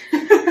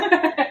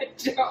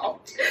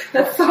 Don't.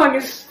 That song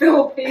is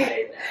filthy.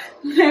 I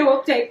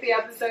will take the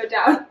episode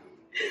down.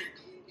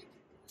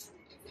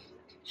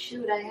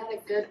 Shoot, I had a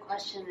good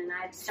question and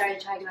I started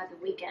talking about The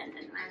Weeknd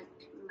and my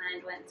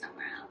mind went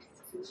somewhere else.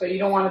 So you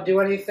don't want to do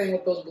anything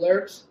with those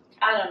blurbs?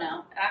 I don't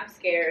know. I'm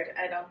scared.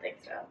 I don't think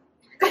so.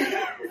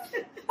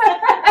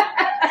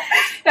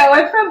 That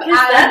went from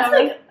that's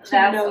to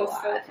that's no a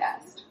lot. so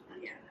fast.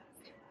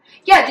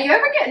 Yeah, do you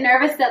ever get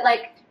nervous that,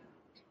 like,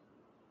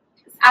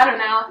 I don't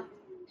know,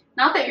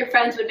 not that your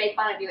friends would make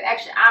fun of you.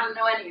 Actually, I don't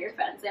know any of your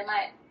friends. They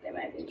might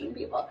be mean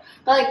people.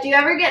 But, like, do you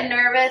ever get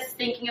nervous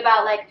thinking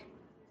about, like,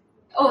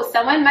 oh,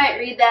 someone might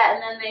read that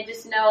and then they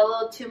just know a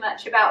little too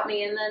much about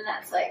me and then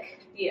that's, like...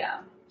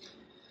 Yeah.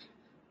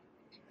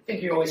 I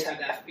think you always have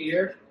that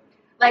fear.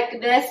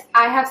 Like this,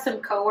 I have some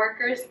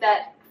coworkers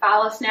that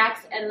follow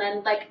Snacks, and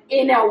then like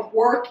in a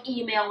work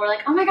email, we're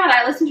like, "Oh my god,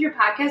 I listened to your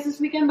podcast this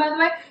weekend. By the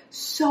way,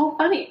 so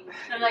funny."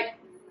 And I'm like,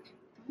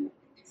 "Don't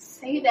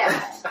say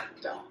that,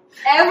 Don't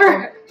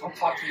ever." Don't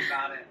talk to me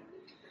about it.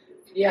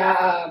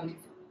 Yeah,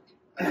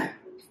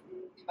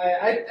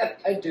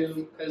 I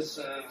do because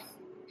to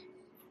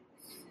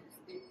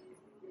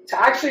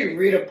actually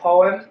read a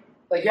poem,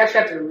 like you actually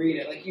have to read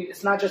it. Like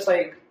it's not just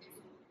like.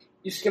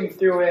 You skim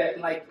through it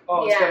and like,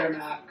 oh, it's good or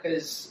not,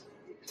 because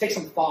it takes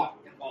some thought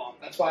involved.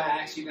 That's why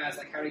I asked you guys,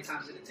 like, how many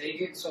times did it take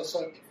you? So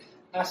I'm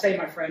not saying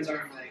my friends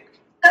aren't, like,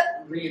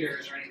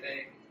 readers or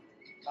anything,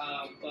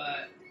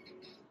 but,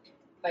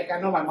 like,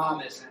 I know my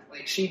mom isn't.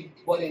 Like, she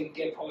wouldn't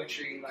get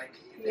poetry, like,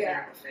 in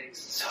the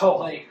face. So,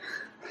 like,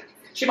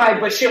 she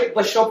might, but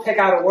she'll pick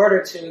out a word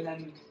or two and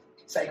then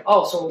it's like,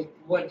 oh, so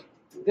what,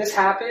 did this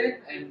happen?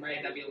 And, right,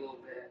 that'd be a little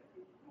bit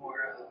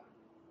more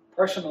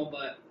personal,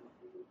 but,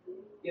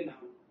 you know.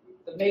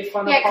 Made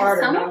fun of part, because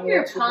some or of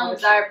your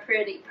poems are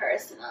pretty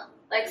personal.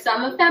 Like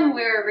some of them,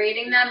 we were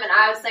reading them, and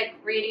I was like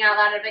reading out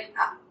loud, and like,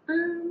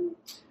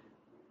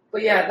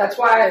 But yeah, that's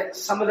why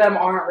some of them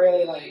aren't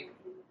really like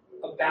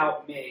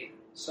about me.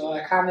 So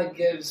it kind of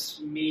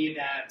gives me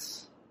that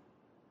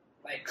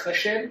like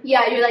cushion.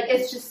 Yeah, you're like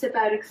it's just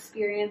about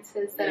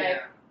experiences that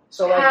I've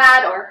like,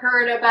 had or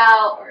heard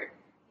about, or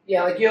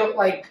like you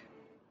like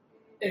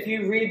if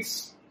you read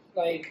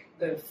like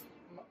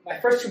my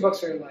first 2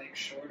 books are like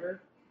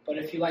shorter. But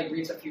if you like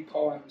read a few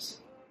poems,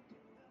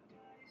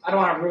 I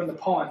don't want to ruin the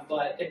poem,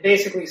 but it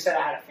basically said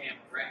I had a family,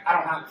 right? I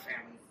don't have a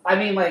family. I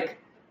mean, like,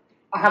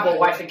 I have a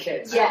wife and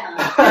kids. Yeah.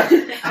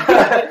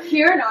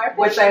 You're an orphan.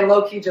 Which I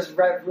low-key just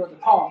ruined the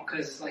poem,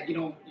 because, like,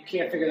 you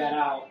can't figure that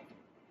out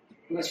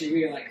unless you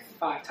read it, like,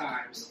 5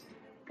 times.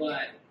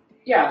 But,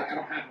 yeah, like, I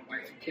don't have a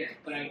wife and kid,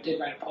 but I did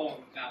write a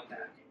poem about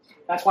that.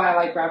 That's why I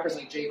like rappers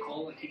like J.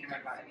 Cole. Like he can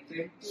rap about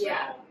anything. So,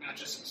 Yeah. not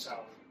just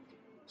himself.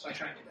 So I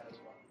try to do that as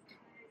well.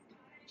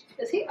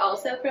 Is he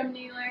also from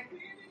New York?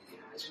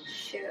 He's from,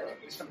 Shoot.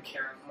 he's from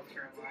North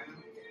Carolina.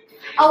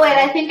 Oh wait,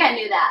 I think I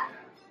knew that.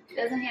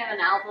 Doesn't he have an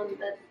album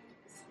that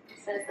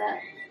says that?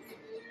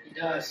 He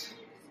does.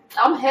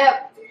 I'm hip.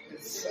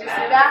 It's, Did you see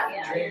that?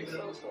 Yeah.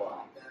 Dreamville.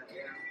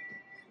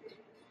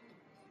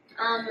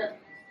 Yeah.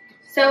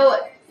 So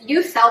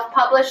you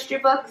self-published your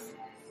books?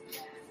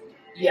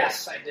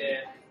 Yes, I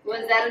did.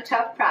 Was that a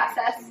tough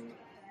process?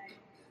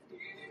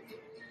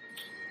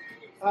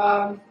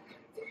 I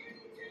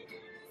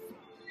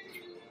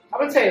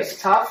wouldn't say it's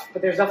tough,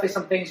 but there's definitely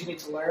some things you need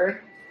to learn.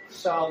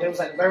 So there was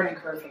like learning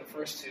curve for the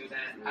first two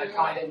that I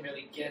probably didn't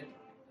really get.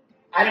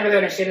 I didn't really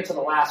understand until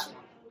the last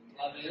one.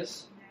 Love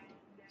Is.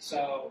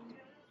 So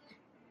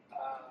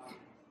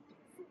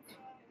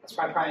that's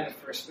why probably the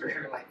first three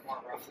are like more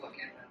rough looking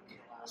than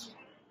the last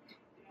one.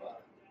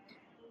 But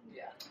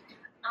yeah.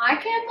 I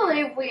can't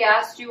believe we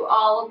asked you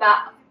all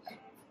about,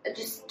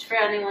 just for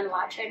anyone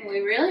watching,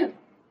 we really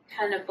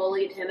kind of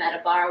bullied him at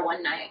a bar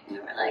one night. We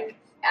were like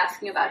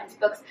asking about his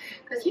books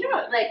because you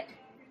don't like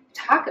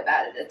talk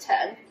about it a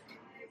ton.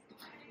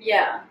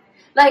 Yeah.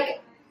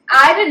 Like,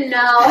 I didn't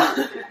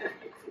know.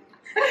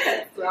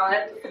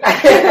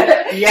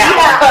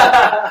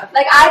 Yeah.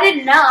 Like, I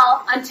didn't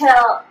know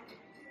until,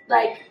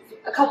 like,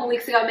 a couple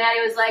weeks ago,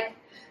 Maddie was like,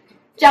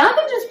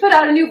 Jonathan just put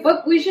out a new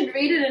book. We should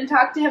read it and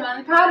talk to him on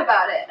the pod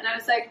about it. And I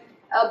was like,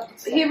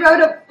 he wrote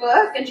a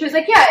book? And she was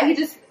like, yeah, he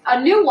just,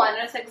 a new one.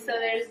 And I was like, so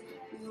there's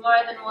more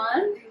than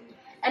one?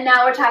 And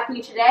now we're talking to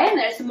you today, and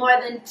there's more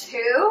than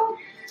two?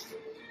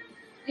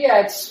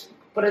 Yeah,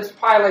 but it's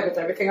probably like with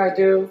everything I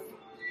do,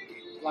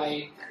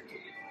 like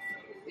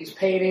these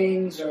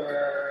paintings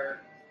or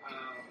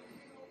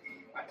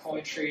my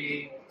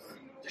poetry,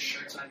 the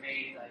shirts I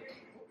made, like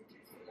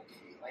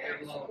I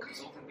have a little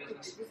consulting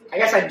business. I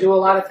guess I do a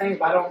lot of things,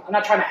 but I'm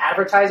not trying to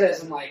advertise it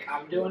as in like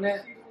I'm doing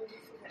it.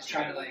 I just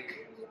try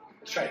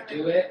to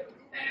do it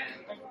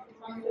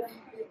and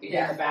be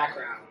in the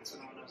background so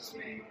no one knows it's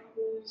me.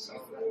 So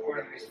that's part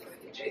of the reason for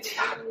the JT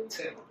album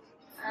too.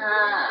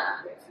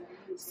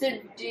 So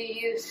do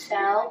you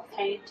sell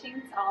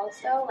paintings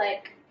also?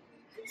 Like,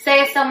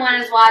 say someone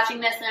is watching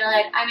this and they're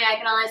like, I mean, I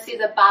can only see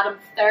the bottom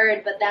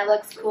third, but that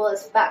looks cool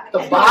as fuck.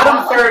 The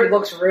bottom third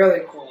looks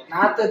really cool.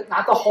 Not the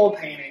whole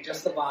painting,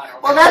 just the bottom.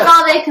 Well, that's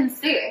all they can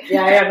see.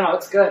 Yeah, no,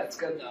 it's good. It's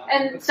good though.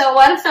 And so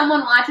what if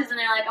someone watches and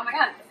they're like, oh my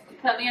god,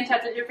 put me in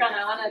touch with your friend.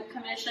 I want to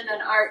commission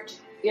an art.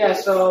 Yeah,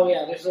 so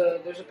there's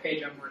a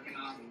page I'm working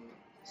on.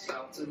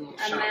 So it's a little A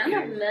shop.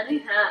 man of many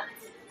hats.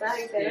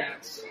 Very good. Yeah,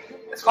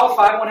 it's called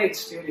 518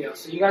 Studio.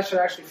 So you guys should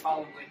actually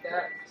follow me like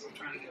that because I'm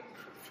trying to get it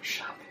for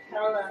shopping.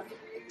 Tell them.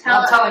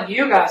 I'm telling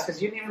you guys because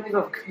you didn't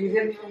even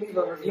leave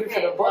a review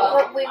for the book.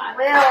 But we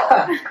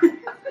will.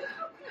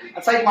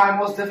 That's like my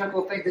most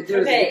difficult thing to do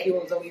is Okay. get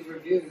people to leave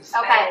reviews.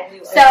 Okay,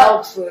 It so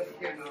helps with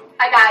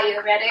I got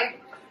you. Ready?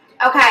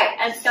 Okay,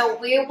 and so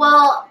we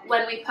will,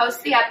 when we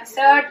post the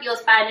episode, you'll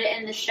find it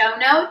in the show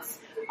notes,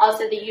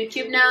 also the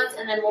YouTube notes,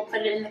 and then we'll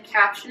put it in the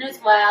caption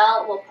as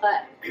well. We'll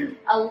put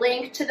a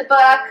link to the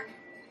book.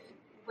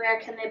 Where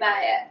can they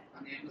buy it?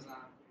 on Amazon.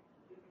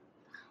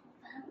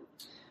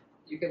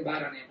 You can buy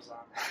it on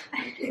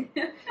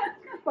Amazon.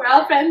 We're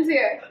all friends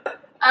here.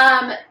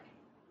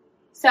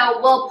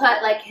 So we'll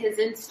put like his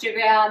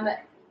Instagram,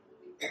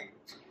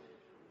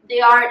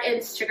 the art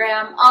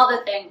Instagram, all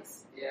the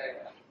things. Yeah.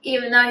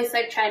 Even though he's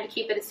like trying to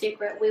keep it a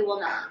secret, we will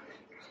not.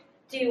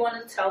 Do you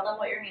want to tell them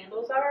what your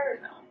handles are or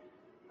no?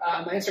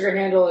 My Instagram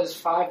handle is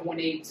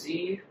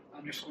 518Z_very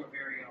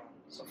own.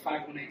 So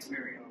 518's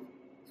very own.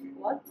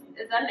 What?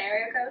 Is that an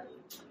area code?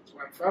 That's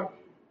where I'm from.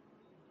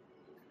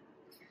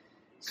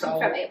 So, I'm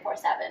from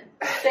 847.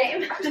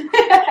 Same.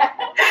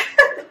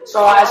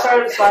 so I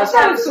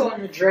started listening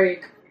to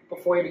Drake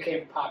before he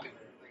became popular,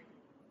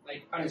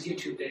 like on his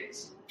YouTube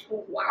days.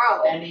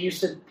 Wow. And he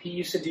used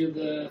to do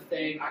the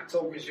thing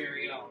October's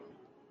very own.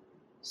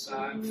 So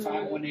I'm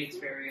 518's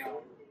very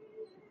own.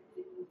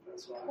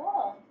 That's why.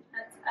 Cool.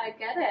 I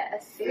get it. I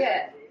see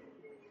it.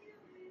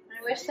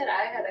 I wish that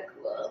I had a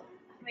cool.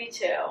 Me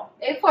too.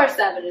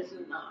 847 is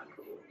not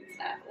cool. It's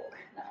not cool.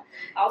 No.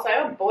 Also, I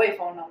have a boy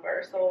phone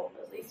number, so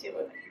at least you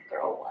have a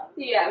girl one.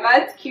 Yeah,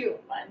 that's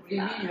cute. What do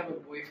you mean you have a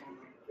boyfriend?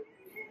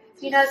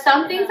 You know,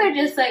 some things are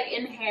just like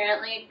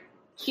inherently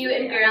cute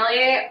and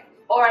girly,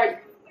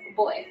 or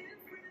boy.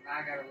 Now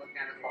I gotta look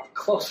at it a little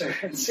closer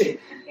and see.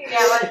 Yeah,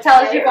 well,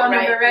 tell us your phone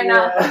number right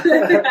now.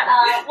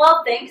 Yeah.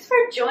 Well, thanks for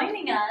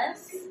joining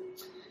us.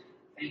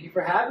 Thank you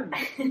for having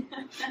me.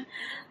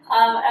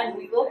 And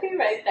we will be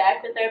right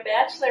back with our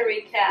Bachelor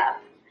recap.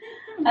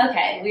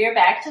 Okay, we are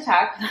back to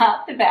talk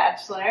about The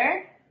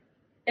Bachelor.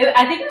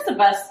 I think it was the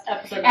best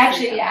episode. of the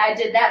Actually, season. yeah, I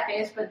did that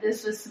face, but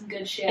this was some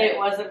good shit. It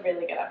was a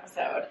really good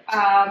episode.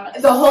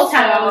 The whole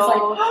time I was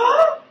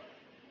like,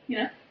 you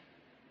know,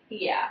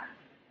 yeah,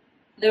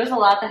 there was a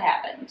lot that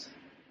happened.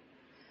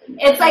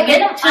 it's like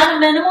On a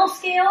minimal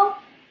scale,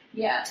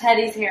 yeah.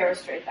 Teddy's hair was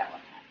straight that one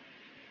time.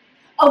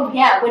 Oh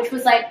yeah, which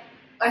was like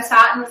I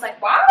saw it and was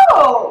like,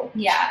 wow.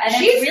 Yeah, and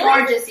She's it's really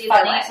gorgeous either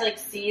funny way. to like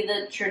see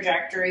the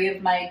trajectory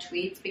of my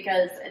tweets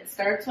because it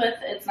starts with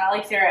it's not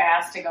like Sarah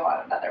asked to go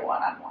on another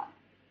one-on-one.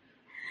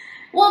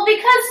 Well,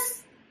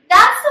 because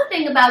that's the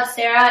thing about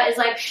Sarah is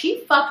like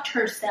she fucked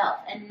herself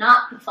and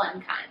not the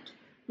fun kind.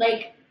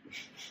 Like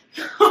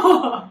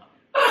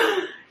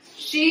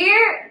she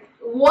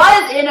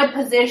was in a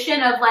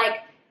position of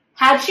like,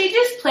 had she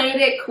just played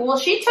it cool,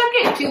 she took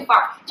it too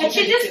far. Had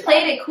she just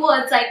played it cool,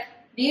 it's like,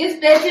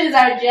 these bitches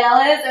are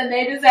jealous and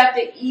they just have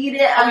to eat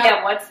it. Oh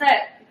yeah, what's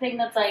that thing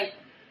that's like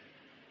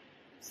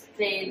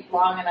stayed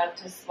long enough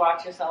to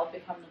watch yourself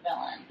become the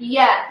villain?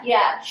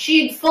 Yeah.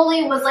 She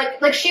fully was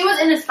like she was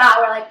in a spot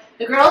where like,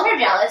 the girls are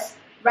jealous,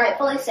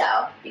 rightfully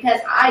so, because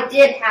I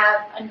did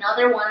have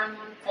another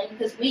one-on-one thing,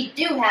 because we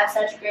do have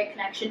such a great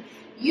connection.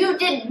 You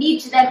didn't need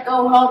to then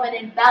go home and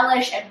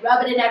embellish and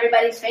rub it in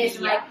everybody's face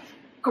and like,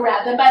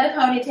 grab them by the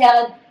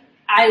ponytail and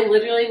I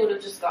literally would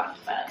have just gone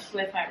to bed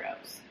with my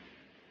rose.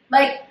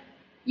 like,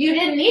 you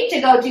didn't need to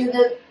go do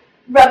the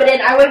rub it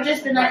in. I would have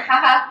just been like,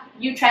 haha,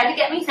 you tried to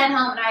get me sent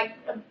home and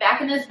I'm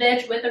back in this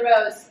bitch with a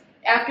rose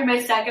after my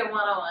second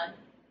one-on-one.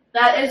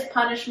 That is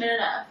punishment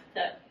enough.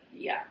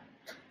 Yeah.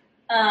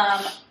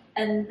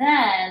 And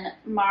then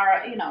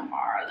Mara,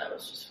 that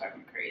was just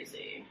fucking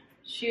crazy.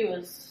 She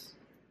was.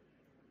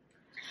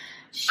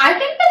 I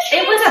think that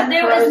It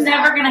was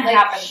never going to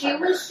happen. She for her.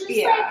 was just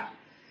like.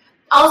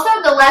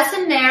 Also, the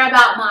lesson there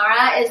about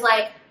Mara is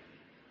like,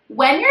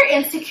 when you're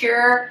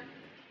insecure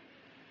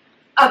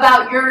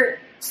about your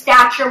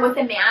stature with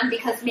a man,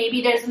 because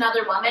maybe there's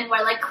another woman,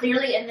 where like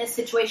clearly in this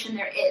situation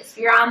there is.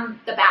 You're on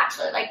The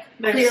Bachelor, like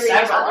clearly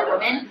there's other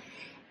women.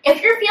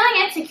 If you're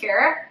feeling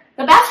insecure,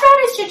 the best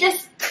route is to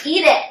just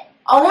eat it,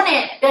 own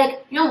it. Be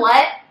like, you know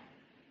what?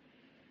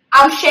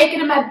 I'm shaking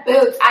in my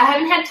boots. I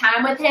haven't had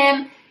time with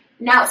him.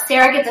 Now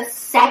Sarah gets a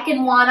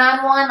second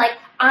one-on-one. Like,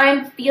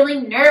 I'm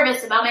feeling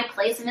nervous about my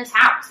place in this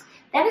house.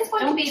 That is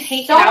going to be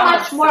so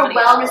much more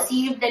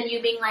well-received than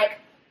you being like,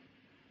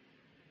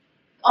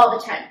 all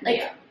the time.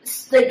 Like,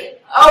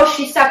 like, oh,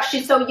 she sucks,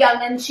 she's so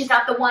young, and she's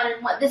not the one,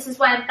 and what? This is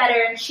why I'm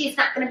better, and she's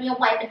not going to be a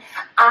wife, and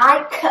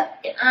I cook,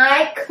 and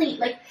I clean.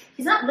 Like,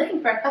 he's not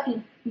looking for a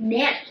fucking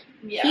nanny.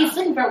 Yeah. He's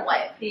looking for a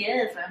wife. He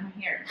is. I'm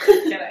here.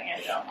 Just kidding.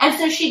 I don't. And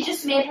so she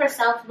just made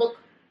herself look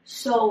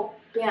so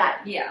bad.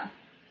 Yeah.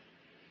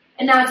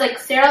 And now it's like,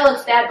 Sarah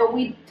looks bad, but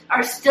we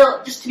are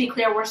still, just to be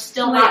clear, we're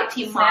still not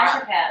Team Smash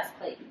Mara. or pass,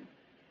 Clayton?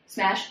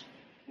 Smash.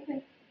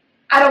 Okay.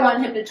 I don't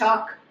want him to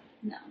talk,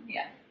 No.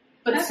 Yeah.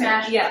 but Okay.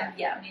 smash. Yeah.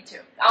 Me too.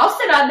 I'll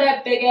sit on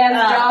that big ass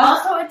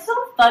jaw. Also, it's so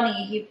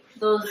funny,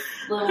 those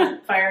little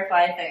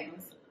firefly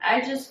things.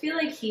 I just feel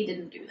like he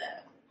didn't do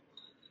that.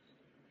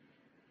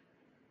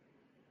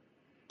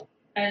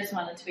 I just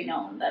want it to be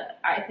known that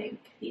I think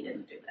he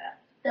didn't do that.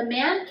 The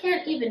man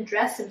can't even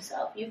dress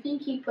himself. You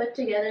think he put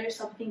together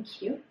something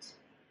cute?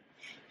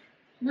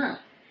 No.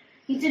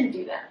 He didn't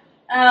do that.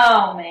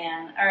 Oh,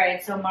 man.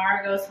 Alright, so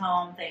Mara goes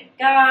home, thank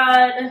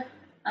God.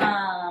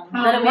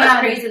 But it was man.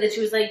 crazy that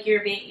she was like,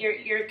 your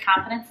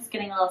confidence is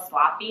getting a little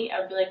sloppy. I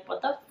would be like,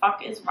 what the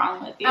fuck is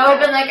wrong with you? I would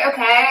have been like,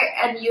 okay,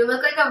 and you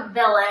look like a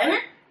villain,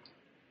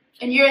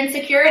 and your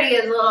insecurity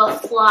is a little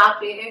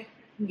sloppy.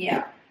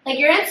 Yeah. Like,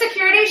 your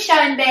insecurity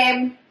shine,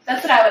 babe.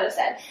 That's what I would have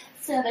said.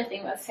 That's the other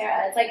thing with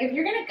Sarah. It's like, if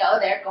you're gonna go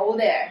there, go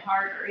there.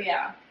 Harder,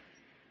 yeah.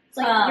 It's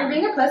like, you're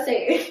being a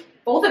pussy.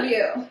 Both of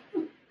you.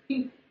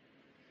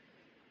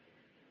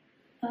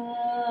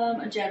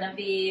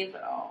 Genevieve,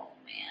 oh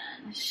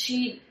man.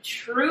 She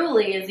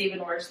truly is even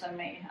worse than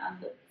me on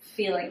the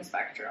feeling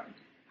spectrum.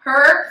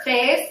 Her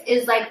face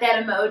is like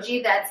that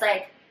emoji that's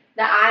like,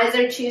 the eyes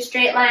are two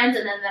straight lines,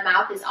 and then the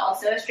mouth is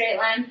also a straight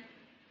line.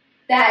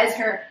 That is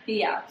her.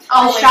 Yeah.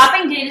 Always. The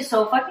shopping date is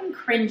so fucking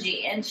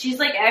cringy, and she's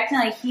like acting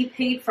like he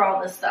paid for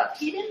all this stuff.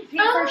 He didn't pay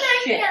for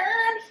shit. Oh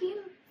my god, he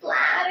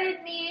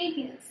flattered me.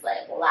 He's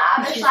like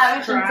lavish. She's It's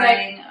like,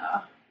 trying.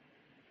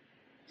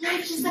 I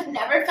just have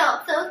never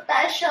felt so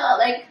special.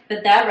 Like,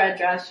 But that red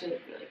dress, she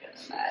looked really good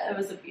in that. It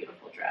was a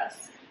beautiful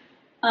dress.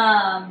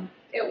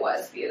 it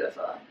was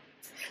beautiful.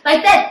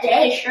 Like, that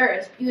day, sure,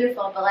 is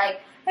beautiful, but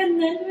like,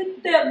 And then when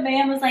that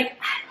man was like,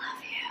 I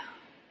love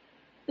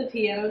you. The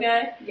piano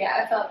guy. yeah,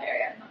 I felt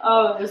very uncomfortable.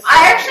 Oh, it was so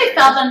I actually weird.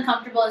 felt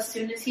uncomfortable as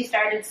soon as he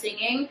started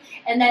singing,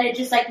 and then it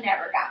just like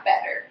never got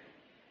better.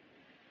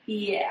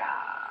 Yeah.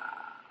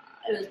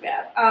 It was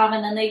bad.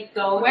 And then they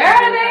go Where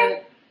to are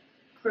they?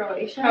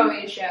 Croatia.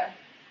 Croatia.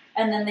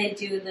 And then they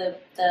do the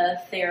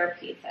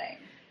therapy thing.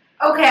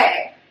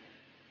 Okay.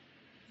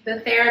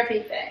 The therapy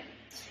thing.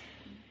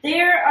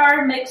 There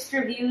are mixed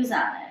reviews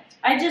on it.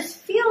 I just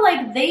feel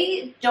like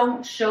they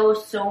don't show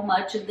so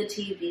much of the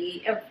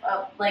TV of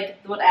like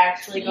what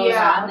actually goes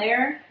on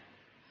there.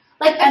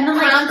 Like, And then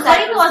like concept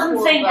Clayton was wasn't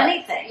cool, saying but-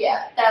 anything.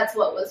 Yeah, that's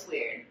what was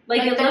weird.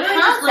 Like it the literally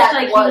just looked concept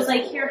like he was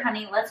like, cool. "Here,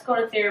 honey, let's go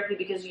to therapy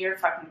because you're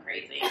fucking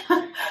crazy."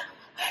 Can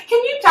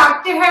you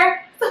talk to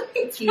her?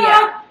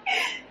 Yeah.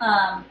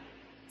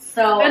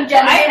 So And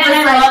Genevieve was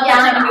I like, love yeah,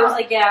 that Genevieve no. was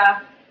like, "Yeah,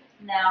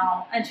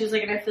 no," and she was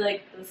like, "And I feel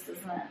like this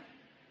isn't it."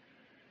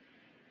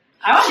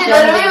 I want She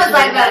Genevieve literally was to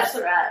like be that.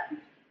 Bachelorette.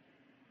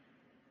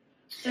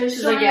 There's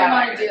She's so like, many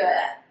yeah, want to do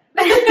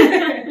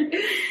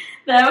it.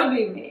 That would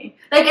be me.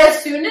 Like,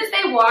 as soon as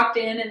they walked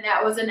in and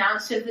that was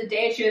announced as the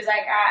day, she was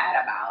like,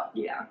 alright, I'm out.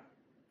 Yeah.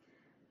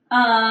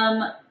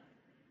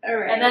 All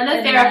right. And then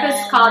the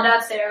therapist called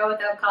out Sarah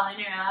without calling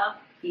her out.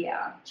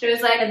 Yeah. She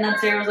was like, And then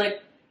Sarah was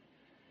like,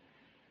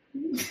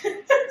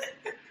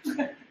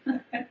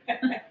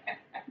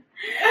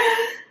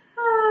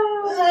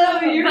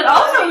 but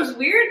also it was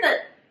weird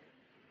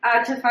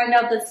that to find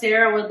out that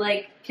Sarah would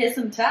like kiss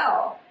and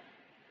tell.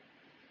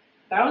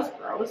 That was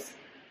gross.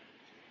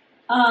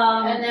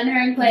 and then her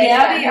and Clay.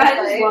 Gabby, got I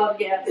into just Clay. love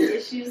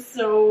Gabby. She's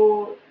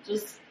so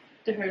just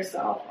to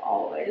herself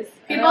always.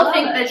 And I People love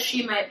think it. that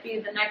she might be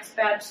the next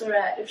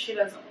Bachelorette if she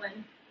doesn't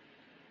win.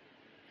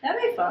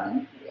 That'd be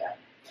fun. Yeah.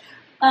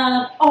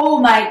 Oh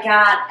my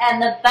god!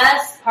 And the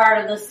best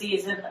part of the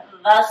season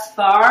thus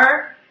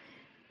far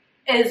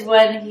is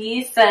when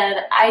he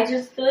said, "I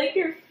just feel like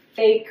you're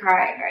fake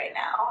crying right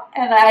now,"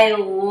 and I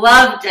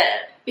loved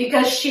it.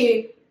 Because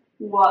she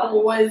What?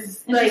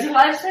 was And like, she's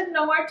like, "I just have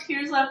no more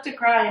tears left to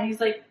cry," and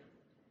he's like,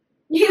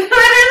 you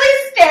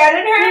literally stared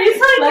at her. He's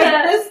like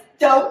that. this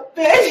dope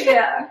bitch.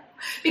 "Yeah,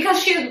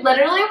 Because she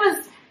literally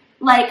was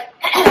like,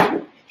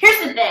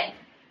 here's the thing.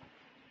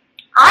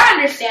 I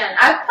understand.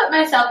 I've put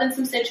myself in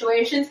some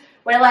situations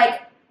where,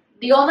 like,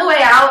 the only way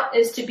out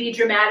is to be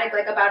dramatic,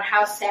 like, about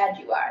how sad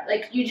you are.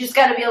 Like, you just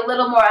gotta be a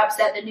little more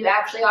upset than you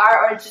actually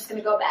are, or it's just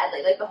gonna go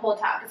badly. Like, the whole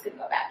talk is gonna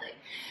go badly.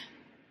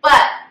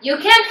 But you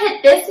can't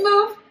hit this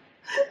move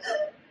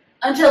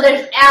until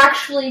there's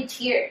actually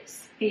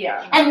tears.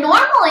 yeah." And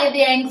normally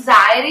the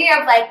anxiety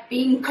of, like,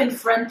 being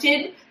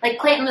confronted, like,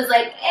 Clayton was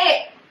like,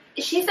 hey,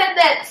 she said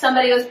that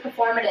somebody was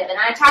performative, and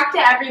I talked to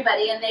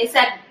everybody, and they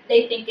said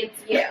they think it's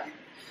you.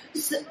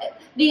 So,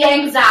 the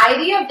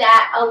anxiety of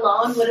that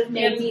alone would have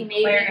made me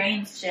Claire maybe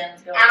Danes'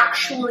 chins going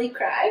actually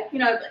cry. You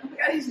know, I'd be like, oh my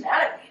god, he's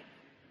mad at me.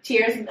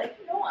 Tears, and be like,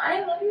 no,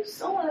 I love you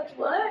so much,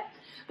 what?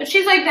 But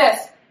she's like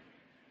this.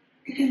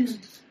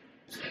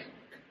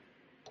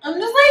 I'm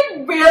just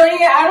like,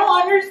 really? I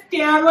don't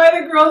understand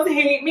why the girls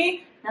hate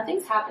me.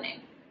 Nothing's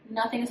happening.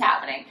 Nothing's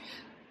happening.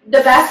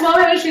 The best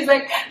moment is she's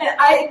like,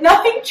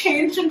 nothing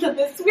changed until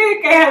this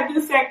week. I had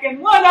the second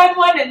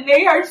one-on-one, and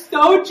they are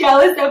so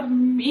jealous of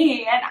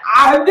me, and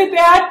I'm the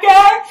bad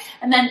guy.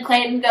 And then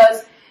Clayton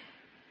goes,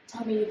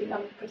 tell me you think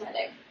I'm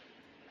pretending.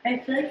 I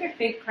feel like you're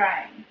fake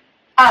crying.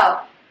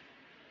 Oh.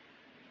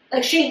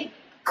 Like, she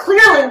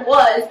clearly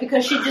was,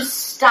 because she just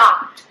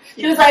stopped.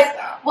 She was like,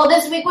 well,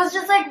 this week was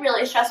just, like,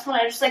 really stressful,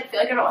 and I just, like, feel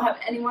like I don't have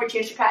any more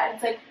tears to cry. And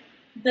it's like,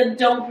 Then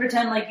don't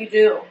pretend like you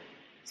do.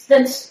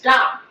 then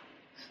stop.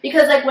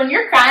 Because, like, when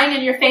you're crying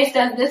and your face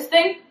does this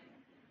thing,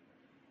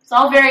 it's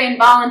all very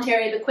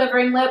involuntary. The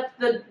quivering lip,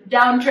 the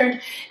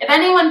downturned. If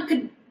anyone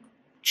could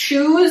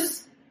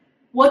choose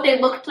what they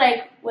looked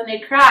like when they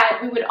cried,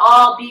 we would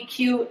all be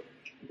cute.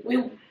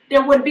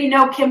 There would be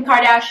no Kim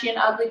Kardashian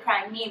ugly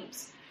crying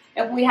memes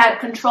if we had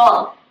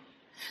control.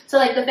 So,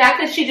 like, the fact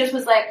that she just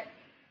was like,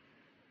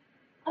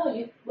 oh,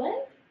 you,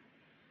 what?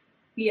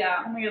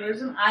 Yeah. Oh my god,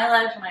 there's an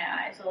eyelash in my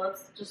eye, so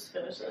let's just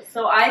finish this.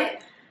 So I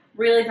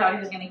really thought he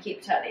was going to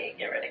keep Teddy and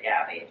get rid of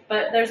Gabby.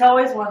 But there's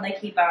always one they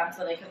keep on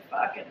so they can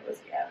fuck, and it was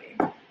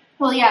Gabby.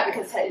 Well, yeah,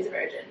 because Teddy's a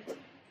virgin.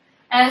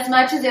 And as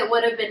much as it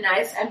would have been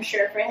nice, I'm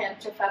sure, for him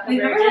to fuck a We've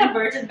never virgin. had a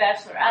virgin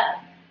bachelorette.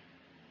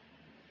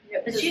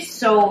 Yep, But she's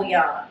so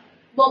young.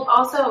 well,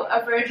 also,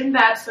 a virgin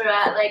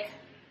bachelorette, like,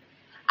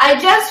 I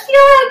just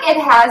feel like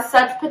it has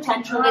such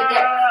potential to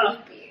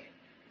get creepy.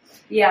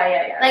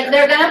 Yeah. Like,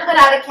 they're gonna put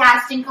out a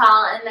casting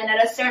call, and then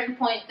at a certain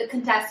point, the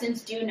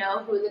contestants do know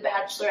who the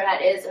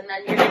bachelorette is, and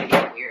then you're gonna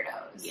get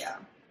weirdos. Yeah.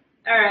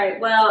 Alright,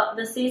 well,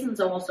 the season's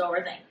almost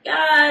over, thank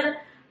God.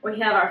 We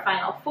have our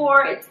final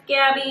four. It's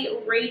Gabby,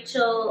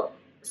 Rachel,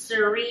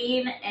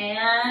 Serene,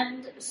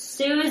 and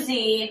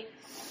Susie.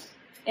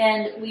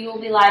 And we will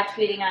be live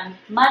tweeting on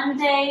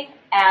Monday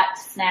at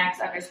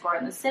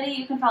snacks_in-the-city.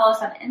 You can follow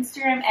us on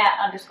Instagram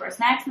at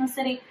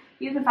 _snacks-in-the-city.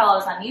 You can follow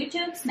us on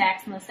YouTube,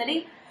 Snacks in the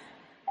City.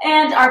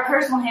 And our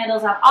personal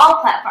handles on all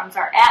platforms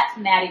are at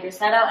Maddie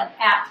Rossetto and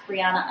at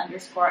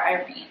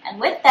Brianna_Irene. And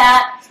with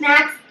that,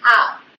 Snacks out.